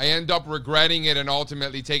 I end up regretting it and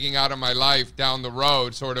ultimately taking out of my life down the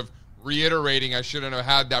road, sort of reiterating I shouldn't have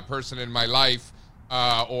had that person in my life.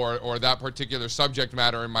 Or that particular subject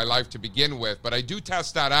matter in my life to begin with. But I do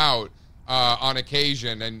test that out on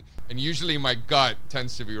occasion, and usually my gut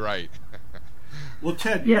tends to be right. Well,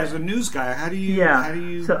 Ted, as a news guy, how do you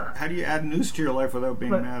add news to your life without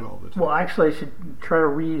being mad all the time? Well, actually, I should try to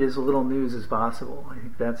read as little news as possible. I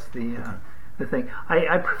think that's the thing.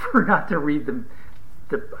 I prefer not to read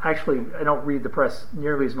actually, I don't read the press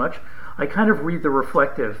nearly as much. I kind of read the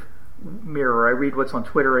reflective mirror. I read what's on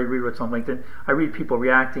Twitter. I read what's on LinkedIn. I read people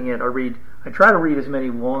reacting it. I try to read as many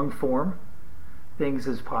long form things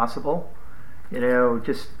as possible.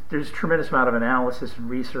 Just there's a tremendous amount of analysis and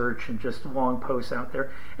research and just long posts out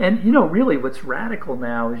there. And really, what's radical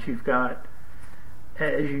now is you've got,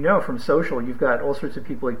 as you know from social, you've got all sorts of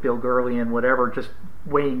people like Bill Gurley and whatever just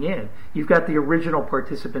weighing in. You've got the original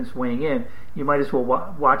participants weighing in. You might as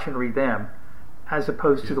well watch and read them, as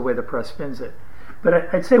opposed to the way the press spins it.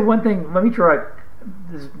 But I'd say one thing. Let me draw.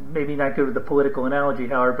 This is maybe not good with the political analogy,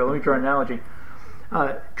 Howard, but let me draw an analogy.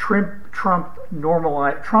 Trump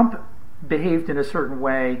behaved in a certain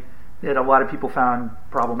way that a lot of people found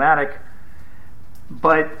problematic,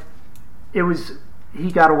 but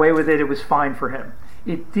he got away with it. It was fine for him.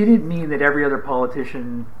 It didn't mean that every other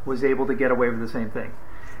politician was able to get away with the same thing.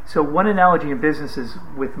 So one analogy in business is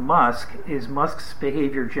with Musk is Musk's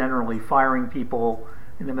behavior generally, firing people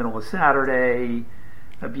in the middle of Saturday,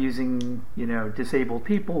 abusing, disabled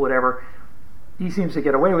people, whatever. He seems to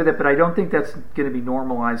get away with it, but I don't think that's going to be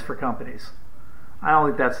normalized for companies. I don't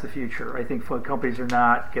think that's the future. I think companies are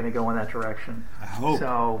not going to go in that direction. I hope.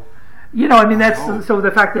 So, so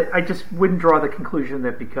the fact that I just wouldn't draw the conclusion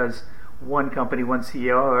that because one company, one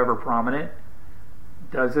CEO, however prominent,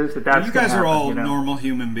 does this, that's you guys happen, are all normal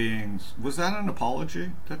human beings. Was that an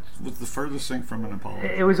apology? That was the furthest thing from an apology.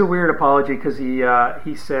 It was a weird apology because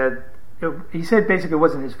he said basically it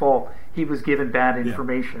wasn't his fault. He was given bad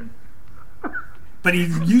information. But he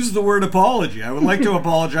used the word apology. I would like to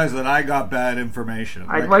apologize that I got bad information.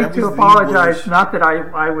 I'd like to apologize, not that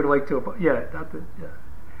I would like to.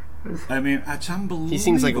 I mean, it's unbelievable. He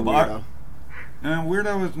seems like a weirdo.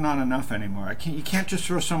 Weirdo is not enough anymore. You can't just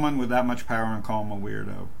throw someone with that much power and call him a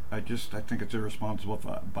weirdo. I think it's irresponsible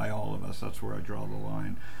by all of us. That's where I draw the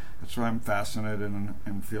line. That's why I'm fascinated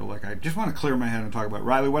and feel like I just want to clear my head and talk about it.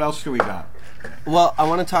 Riley, what else do we got? Well, I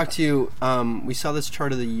want to talk to you. We saw this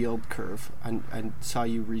chart of the yield curve. I saw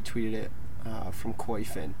you retweeted it from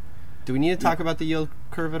Koifin. Do we need to talk about the yield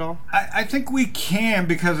curve at all? I think we can,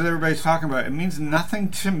 because everybody's talking about it. It means nothing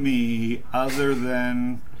to me other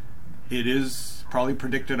than it is probably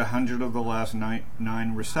predicted 100 of the last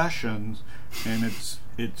nine recessions, and it's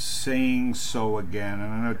saying so again.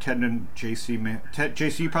 And I know Ted and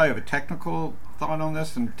JC, you probably have a technical thought on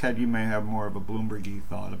this, and Ted, you may have more of a Bloomberg-y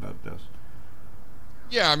thought about this.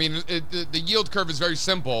 Yeah, I mean, the yield curve is very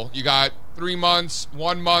simple. You got 3 months,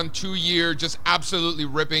 1 month, 2 year, just absolutely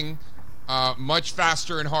ripping, much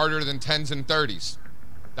faster and harder than 10s and 30s.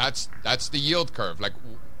 That's the yield curve. Like,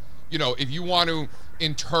 if you want to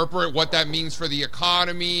interpret what that means for the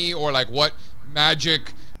economy, or like what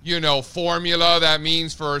magic, formula that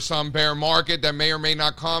means for some bear market that may or may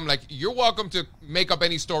not come, like, you're welcome to make up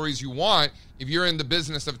any stories you want if you're in the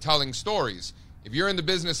business of telling stories. If you're in the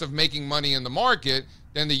business of making money in the market,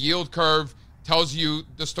 then the yield curve tells you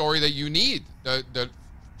the story that you need. The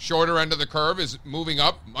shorter end of the curve is moving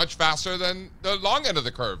up much faster than the long end of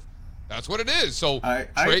the curve. That's what it is. So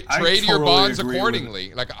trade your bonds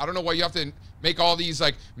accordingly. Like, I don't know why you have to make all these,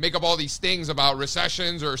 like, make up all these things about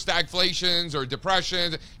recessions or stagflations or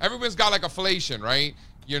depressions. Everyone's got like inflation, right?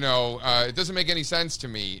 It doesn't make any sense to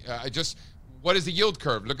me. What is the yield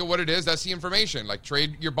curve? Look at what it is. That's the information. Like,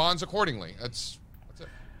 trade your bonds accordingly. That's it.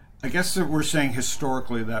 I guess that we're saying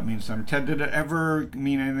historically that means something. Ted, did it ever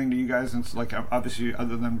mean anything to you guys? And like, obviously,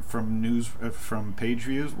 other than from news, from page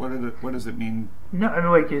views, what does it mean? No, I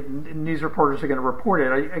mean, like, news reporters are going to report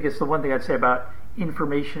it. I guess the one thing I'd say about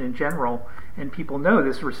information in general, and people know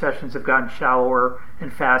this, recessions have gotten shallower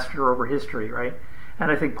and faster over history, right?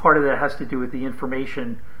 And I think part of that has to do with the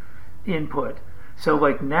information input. So,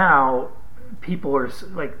 like, now, people are,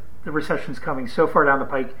 like, the recession's coming so far down the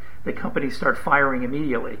pike that companies start firing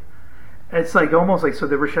immediately. It's like almost like, so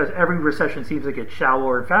every recession seems like it's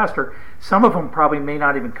shallower and faster. Some of them probably may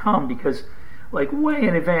not even come because, like, way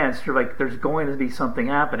in advance, you're like, there's going to be something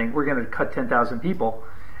happening. We're going to cut 10,000 people.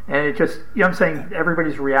 And it just, I'm saying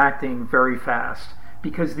everybody's reacting very fast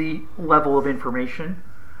because the level of information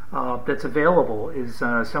that's available is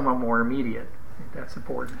somewhat more immediate. I think that's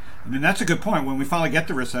important. I mean, that's a good point. When we finally get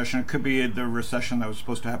the recession, it could be the recession that was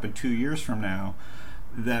supposed to happen 2 years from now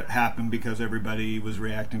that happened because everybody was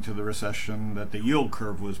reacting to the recession that the yield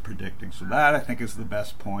curve was predicting. So that, I think, is the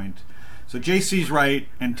best point. So JC's right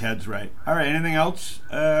and Ted's right. All right, anything else,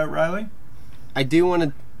 Riley? I do want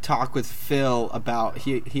to talk with Phil about,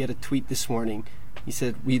 he had a tweet this morning. He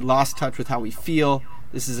said, "We lost touch with how we feel.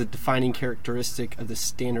 This is a defining characteristic of the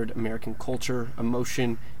standard American culture: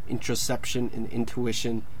 emotion, introspection, and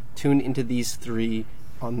intuition. Tune into these three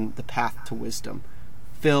on the path to wisdom."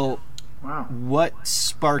 Phil, wow, what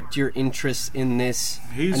sparked your interest in this?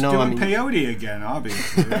 He's doing peyote again,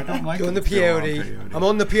 obviously. I don't like doing the peyote. I'm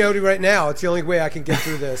on the peyote right now. It's the only way I can get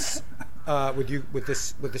through this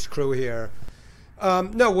with this crew here.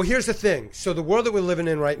 Well, here's the thing. So the world that we're living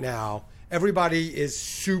in right now, everybody is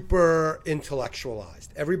super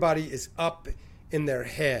intellectualized. Everybody is up in their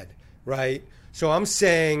head, right? So I'm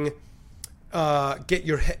saying, get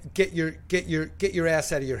your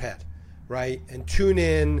ass out of your head, right? And tune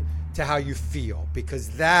in to how you feel,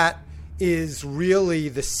 because that is really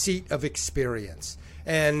the seat of experience.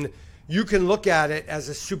 And you can look at it as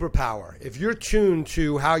a superpower. If you're tuned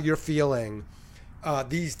to how you're feeling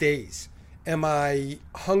these days, am I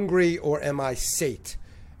hungry or am I sate?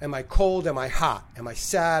 Am I cold? Am I hot? Am I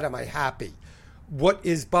sad? Am I happy? What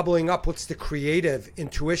is bubbling up? What's the creative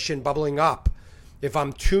intuition bubbling up? If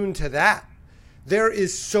I'm tuned to that, there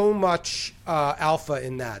is so much alpha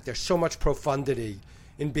in that. There's so much profundity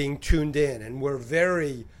in being tuned in. And we're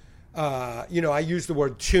very, I use the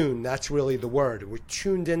word tune. That's really the word. We're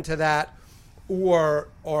tuned into that, or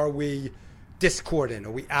are we discordant?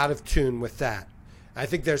 Are we out of tune with that? I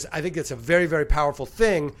think it's a very, very powerful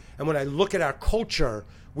thing. And when I look at our culture,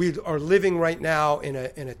 we are living right now in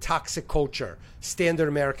a toxic culture, standard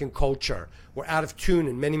American culture. We're out of tune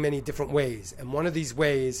in many, many different ways. And one of these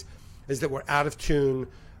ways is that we're out of tune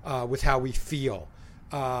with how we feel.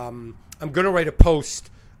 I'm going to write a post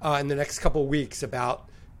in the next couple of weeks about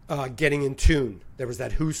getting in tune. There was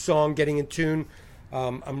that Who song, Getting in Tune.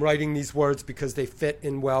 I'm writing these words because they fit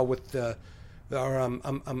in well with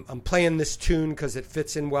I'm playing this tune because it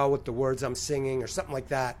fits in well with the words I'm singing, or something like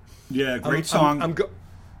that. Yeah, great song.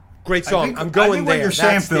 Great song. I think there. What you're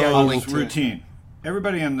saying, That's Phil, is routine.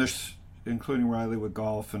 Everybody in this, including Riley with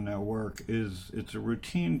golf and now work, it's a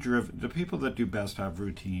routine driven. The people that do best have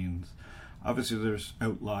routines. Obviously, there's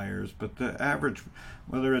outliers, but the average,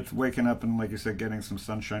 whether it's waking up and, like you said, getting some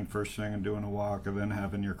sunshine first thing and doing a walk, or then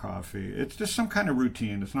having your coffee, it's just some kind of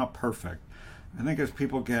routine. It's not perfect. I think as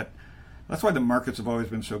people get. That's why the markets have always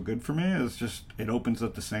been so good for me. It's just it opens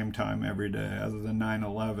at the same time every day, other than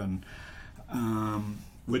 9/11,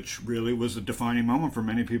 which really was a defining moment for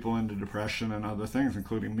many people into depression and other things,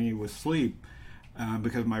 including me with sleep,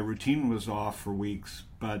 because my routine was off for weeks.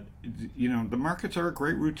 But the markets are a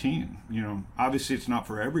great routine. Obviously it's not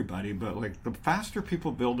for everybody, but like the faster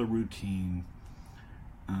people build a routine,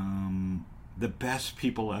 the best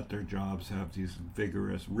people at their jobs have these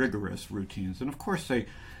rigorous routines, and of course they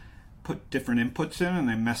put different inputs in and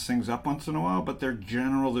they mess things up once in a while, but there's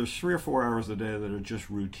 3 or 4 hours a day that are just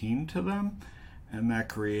routine to them, and that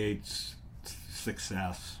creates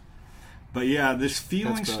success. But yeah, this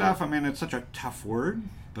feeling stuff, I mean, it's such a tough word,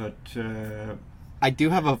 but I do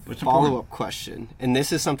have a follow-up question, and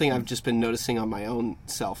this is something I've just been noticing on my own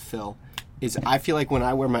self, Phil, is I feel like when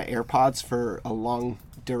I wear my AirPods for a long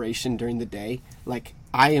duration during the day, like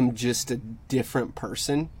I am just a different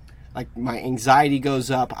person. Like my anxiety goes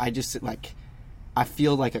up. I just I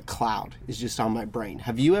feel like a cloud is just on my brain.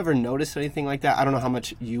 Have you ever noticed anything like that? I don't know how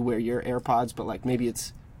much you wear your AirPods, but like maybe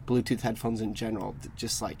it's Bluetooth headphones in general,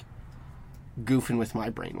 just like goofing with my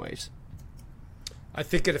brainwaves. I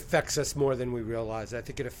think it affects us more than we realize. I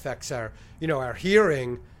think it affects our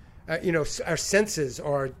hearing. Our senses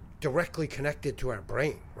are directly connected to our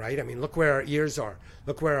brain, right? I mean, look where our ears are.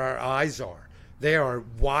 Look where our eyes are. They are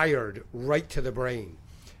wired right to the brain.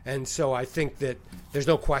 And so I think that there's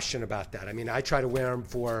no question about that. I mean, I try to wear them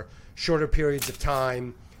for shorter periods of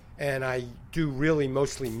time, and I do really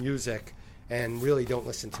mostly music and really don't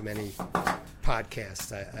listen to many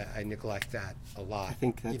podcasts. I neglect that a lot. I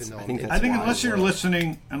think that's. Even though I think unless you're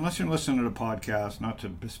listening to the podcast, not to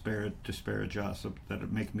disparage us, that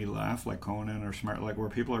it make me laugh, like Conan or Smart, like where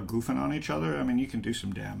people are goofing on each other. I mean, you can do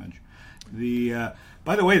some damage.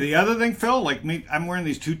 By the way, the other thing, Phil, like me, I'm wearing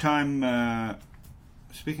these 2-time.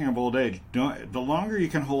 Speaking of old age, the longer you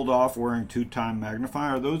can hold off wearing 2-time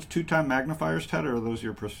magnifier, are those 2-time magnifiers, Ted, or are those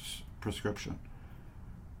your prescription?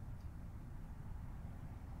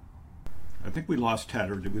 I think we lost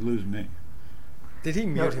Ted, or did we lose me? Did he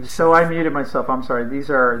mute himself? So I muted myself. I'm sorry. These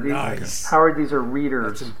Nice. Howard. These are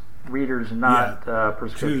readers, not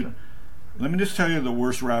prescription. Dude, let me just tell you the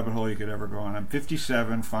worst rabbit hole you could ever go on. I'm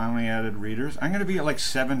 57, finally added readers. I'm going to be at like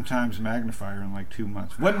 7 times magnifier in like 2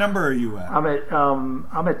 months. What number are you at? I'm at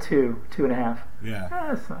 2.5.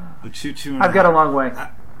 Yeah. The 2.5. I've got a long way.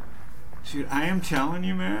 Dude, I am telling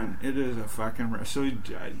you, man, it is a fucking... So,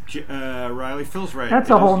 Riley, Phil's right.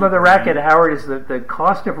 That's a whole nother racket, Howard, is the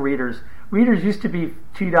cost of readers. Readers used to be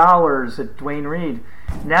 $2 at Duane Reade.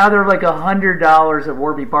 Now they're like $100 at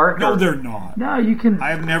Warby Parker. No, they're not. No, you can...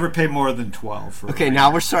 I have never paid more than $12 for Okay,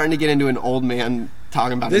 now we're starting to get into an old man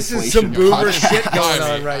talking about This inflation. is some boomer podcast. shit going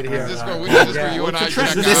on right here. This where you and I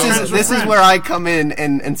check out. This is where I come in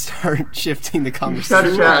and start shifting the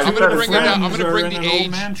conversation. I'm going to bring it down. I'm Friends going to bring are the in an old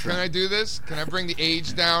age. mantra. Can I do this? Can I bring the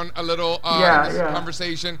age down a little Yeah, in this yeah.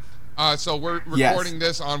 conversation? So we're Yes. recording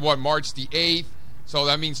this on March the 8th. So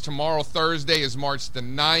that means tomorrow, Thursday, is March the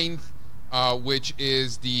 9th, which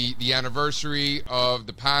is the anniversary of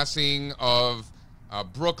the passing of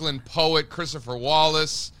Brooklyn poet Christopher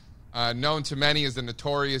Wallace, known to many as the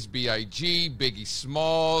Notorious B.I.G., Biggie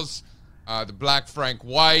Smalls, the Black Frank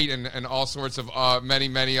White, and all sorts of many,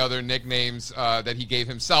 many other nicknames that he gave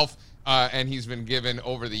himself and he's been given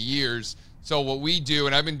over the years. So what we do,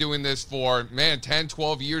 and I've been doing this for, 10,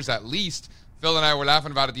 12 years at least. Phil and I were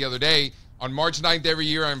laughing about it the other day. On March 9th every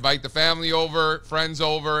year, I invite the family over, friends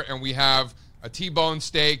over, and we have a T-bone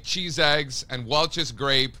steak, cheese eggs, and Welch's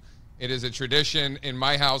grape. It is a tradition in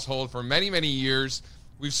my household for many, many years.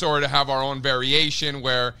 We've sort of have our own variation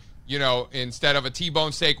where, instead of a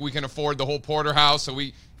T-bone steak, we can afford the whole porterhouse. So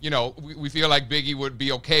we feel like Biggie would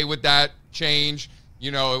be okay with that change.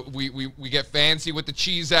 We get fancy with the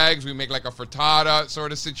cheese eggs. We make like a frittata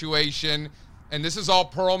sort of situation. And this is all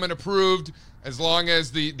Perlman approved. As long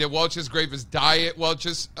as the Welch's grape is diet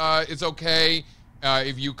Welch's, it's okay.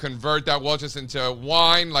 If you convert that Welch's into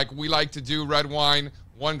wine, like we like to do, red wine,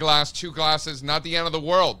 1 glass, 2 glasses, not the end of the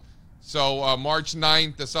world. So March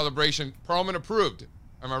 9th, the celebration, Perlman approved.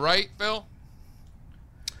 Am I right, Phil?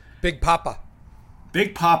 Big Papa.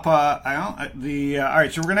 Big Papa. All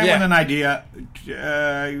right, so we're gonna end with an idea.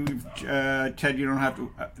 Ted, you don't have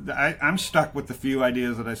to. I'm stuck with the few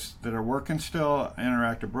ideas that are working still.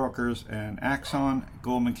 Interactive Brokers and Axon.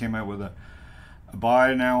 Goldman came out with a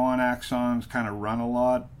buy now on Axon. It's kind of run a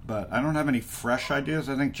lot, but I don't have any fresh ideas.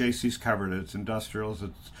 I think JC's covered it. It's industrials.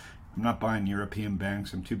 I'm not buying European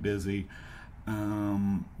banks. I'm too busy.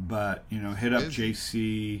 But hit up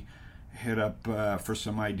JC. Hit up for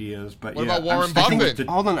some ideas, but what about Warren Buffett?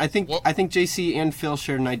 Hold on, I think JC and Phil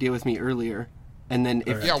shared an idea with me earlier, and then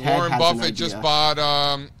if Ted Warren has Buffett an just idea.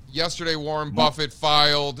 bought. Yesterday, Warren Buffett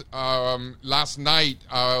filed. Last night,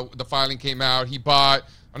 the filing came out. He bought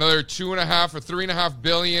another 2.5 or 3.5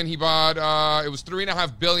 billion. He bought. It was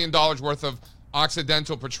 $3.5 billion worth of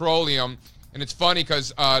Occidental Petroleum, and it's funny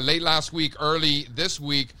because late last week, early this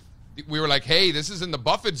week, we were like, "Hey, this is in the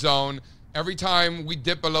Buffett zone." Every time we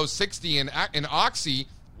dip below 60 in Oxy,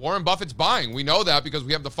 Warren Buffett's buying. We know that because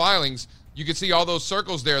we have the filings. You can see all those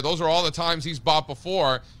circles there. Those are all the times he's bought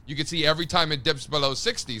before. You can see every time it dips below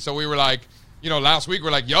 60. So we were like, last week we're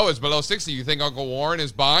like, yo, it's below 60. You think Uncle Warren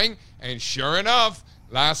is buying? And sure enough,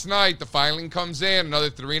 last night the filing comes in, another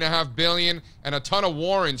 $3.5 billion and a ton of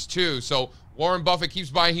warrants too. So Warren Buffett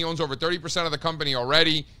keeps buying. He owns over 30% of the company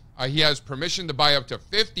already. He has permission to buy up to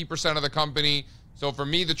 50% of the company. So for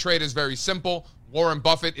me, the trade is very simple. Warren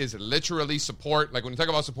Buffett is literally support. Like when you talk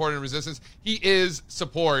about support and resistance, he is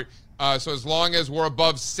support. So as long as we're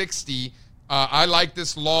above 60, I like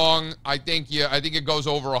this long. I think it goes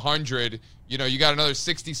over 100. You know, you got another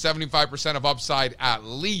 60, 75% of upside at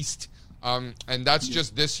least. And that's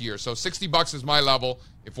just this year. So $60 is my level.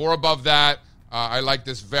 If we're above that, I like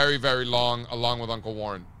this very, very long, along with Uncle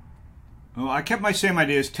Warren. Well, I kept my same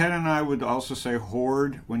ideas. Ted and I would also say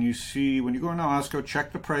hoard. When you go into Osco,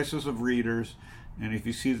 check the prices of readers, and if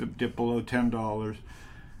you see them dip below $10,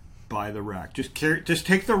 buy the rack. Just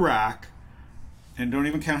take the rack, and don't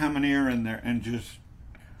even count how many are in there, and just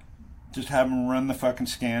have them run the fucking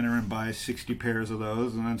scanner and buy 60 pairs of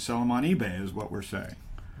those, and then sell them on eBay. Is what we're saying.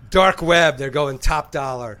 Dark web, they're going top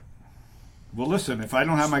dollar. Well, listen, if I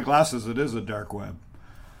don't have my glasses, it is a dark web.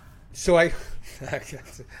 So that's a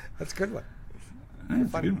good one.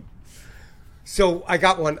 That's a good one. So I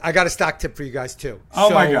got one. I got a stock tip for you guys too. Oh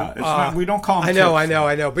my God! It's not, we don't call them. I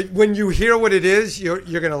know. But when you hear what it is, you're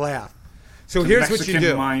gonna laugh. So here's what you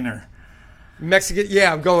do. Miner. Mexican.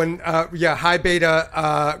 Yeah, I'm going. High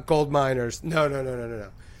beta gold miners. No.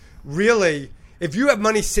 Really, if you have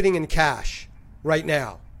money sitting in cash right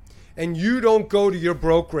now, and you don't go to your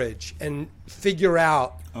brokerage and figure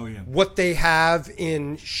out what they have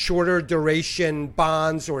in shorter duration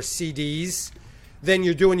bonds or CDs, then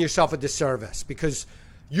you're doing yourself a disservice, because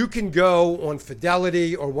you can go on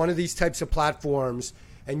Fidelity or one of these types of platforms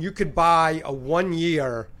and you could buy a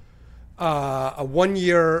one-year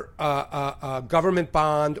government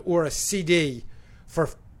bond or a CD for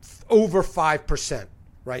over 5%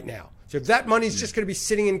 right now. So if that money's just going to be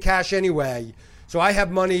sitting in cash anyway, so I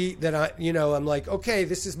have money that I'm like, okay,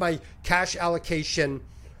 this is my cash allocation,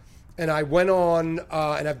 and I went on,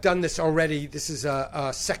 and I've done this already. This is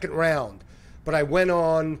a second round, but I went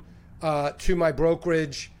on to my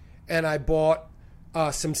brokerage and I bought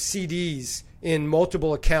some CDs in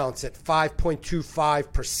multiple accounts at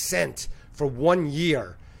 5.25% for 1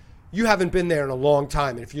 year. You haven't been there in a long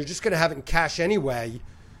time, and if you're just going to have it in cash anyway,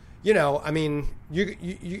 you're going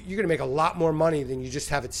to make a lot more money than you just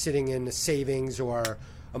have it sitting in a savings or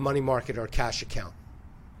a money market or a cash account.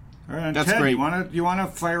 All right, that's Ted, great. You want to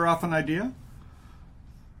fire off an idea?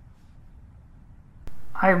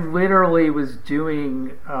 I literally was doing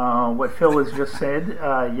what Phil has just said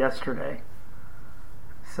yesterday.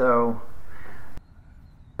 So,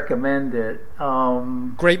 recommend it.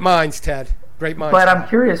 Great minds, Ted. Great minds. But I'm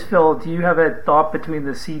curious, Phil, do you have a thought between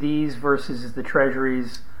the CDs versus the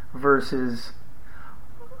treasuries versus,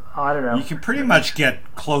 I don't know. You can pretty much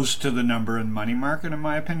get close to the number in money market, in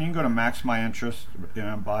my opinion. You can go to max my interest,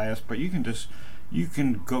 bias, but you can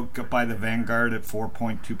go buy the Vanguard at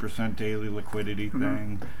 4.2% daily liquidity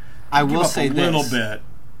thing. I will say a this. Little bit.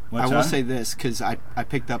 I will say this because I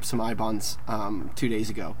picked up some I-bonds 2 days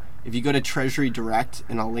ago. If you go to Treasury Direct,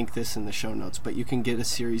 and I'll link this in the show notes, but you can get a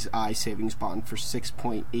Series I savings bond for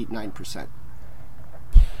 6.89%.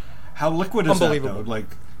 How liquid is that, though?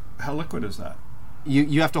 How liquid is that?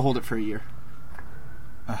 You have to hold it for a year.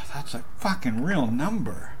 That's a fucking real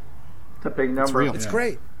number. It's a big number. It's real. It's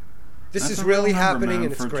great. This That's is a real really number, happening, man,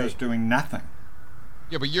 and it's for great. just doing nothing.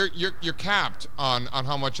 Yeah, but you're capped on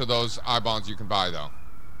how much of those I-bonds you can buy, though.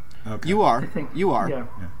 Okay. You are. I think, You are. Yeah.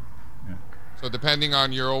 So depending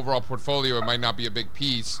on your overall portfolio, it might not be a big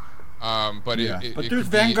piece, but But it there's could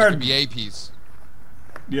Vanguard. be a piece.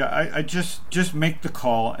 Yeah, I just make the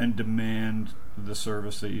call and demand the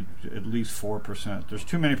service that you at least 4%. There's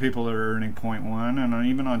too many people that are earning 0.1, and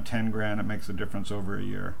even on 10 grand, it makes a difference over a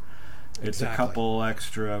year. It's Exactly. a couple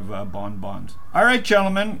extra of bonds. All right,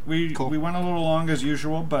 gentlemen, we went a little long as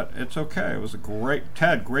usual, but it's okay. It was a great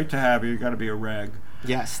to have you. You got to be a reg.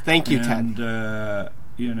 Yes, thank you, Ted. And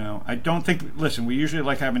I don't think. Listen, we usually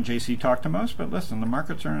like having JC talk to most, but listen, the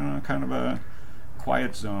markets are in a kind of a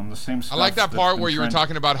quiet zone. The same stuff. I like that that's part been where you were trending.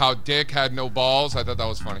 talking about how Dick had no balls. I thought that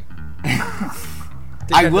was funny.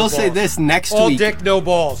 I will say this, next All week. dick, no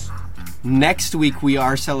balls. Next week we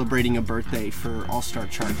are celebrating a birthday for All Star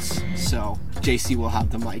Charts, so JC will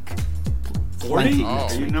have the mic. 40? Oh.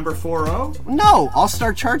 Are you number 40? No, All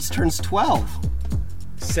Star Charts turns 12.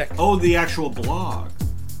 Sick. Oh, the actual blog.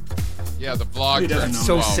 Yeah, the vlog. He doesn't turned know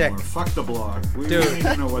so that sick. anymore. Fuck the blog. We Dude, need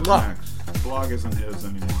to know what's look. next. The blog isn't his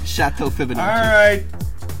anymore. Chateau Fibonacci. All right,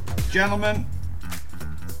 gentlemen.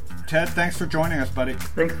 Ted, thanks for joining us, buddy.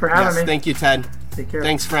 Thanks for having Yes, me. thank you, Ted. Take care.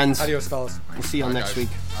 Thanks, friends. Adios, fellas. We'll see you all Bye, next guys. week.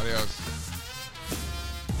 Adios.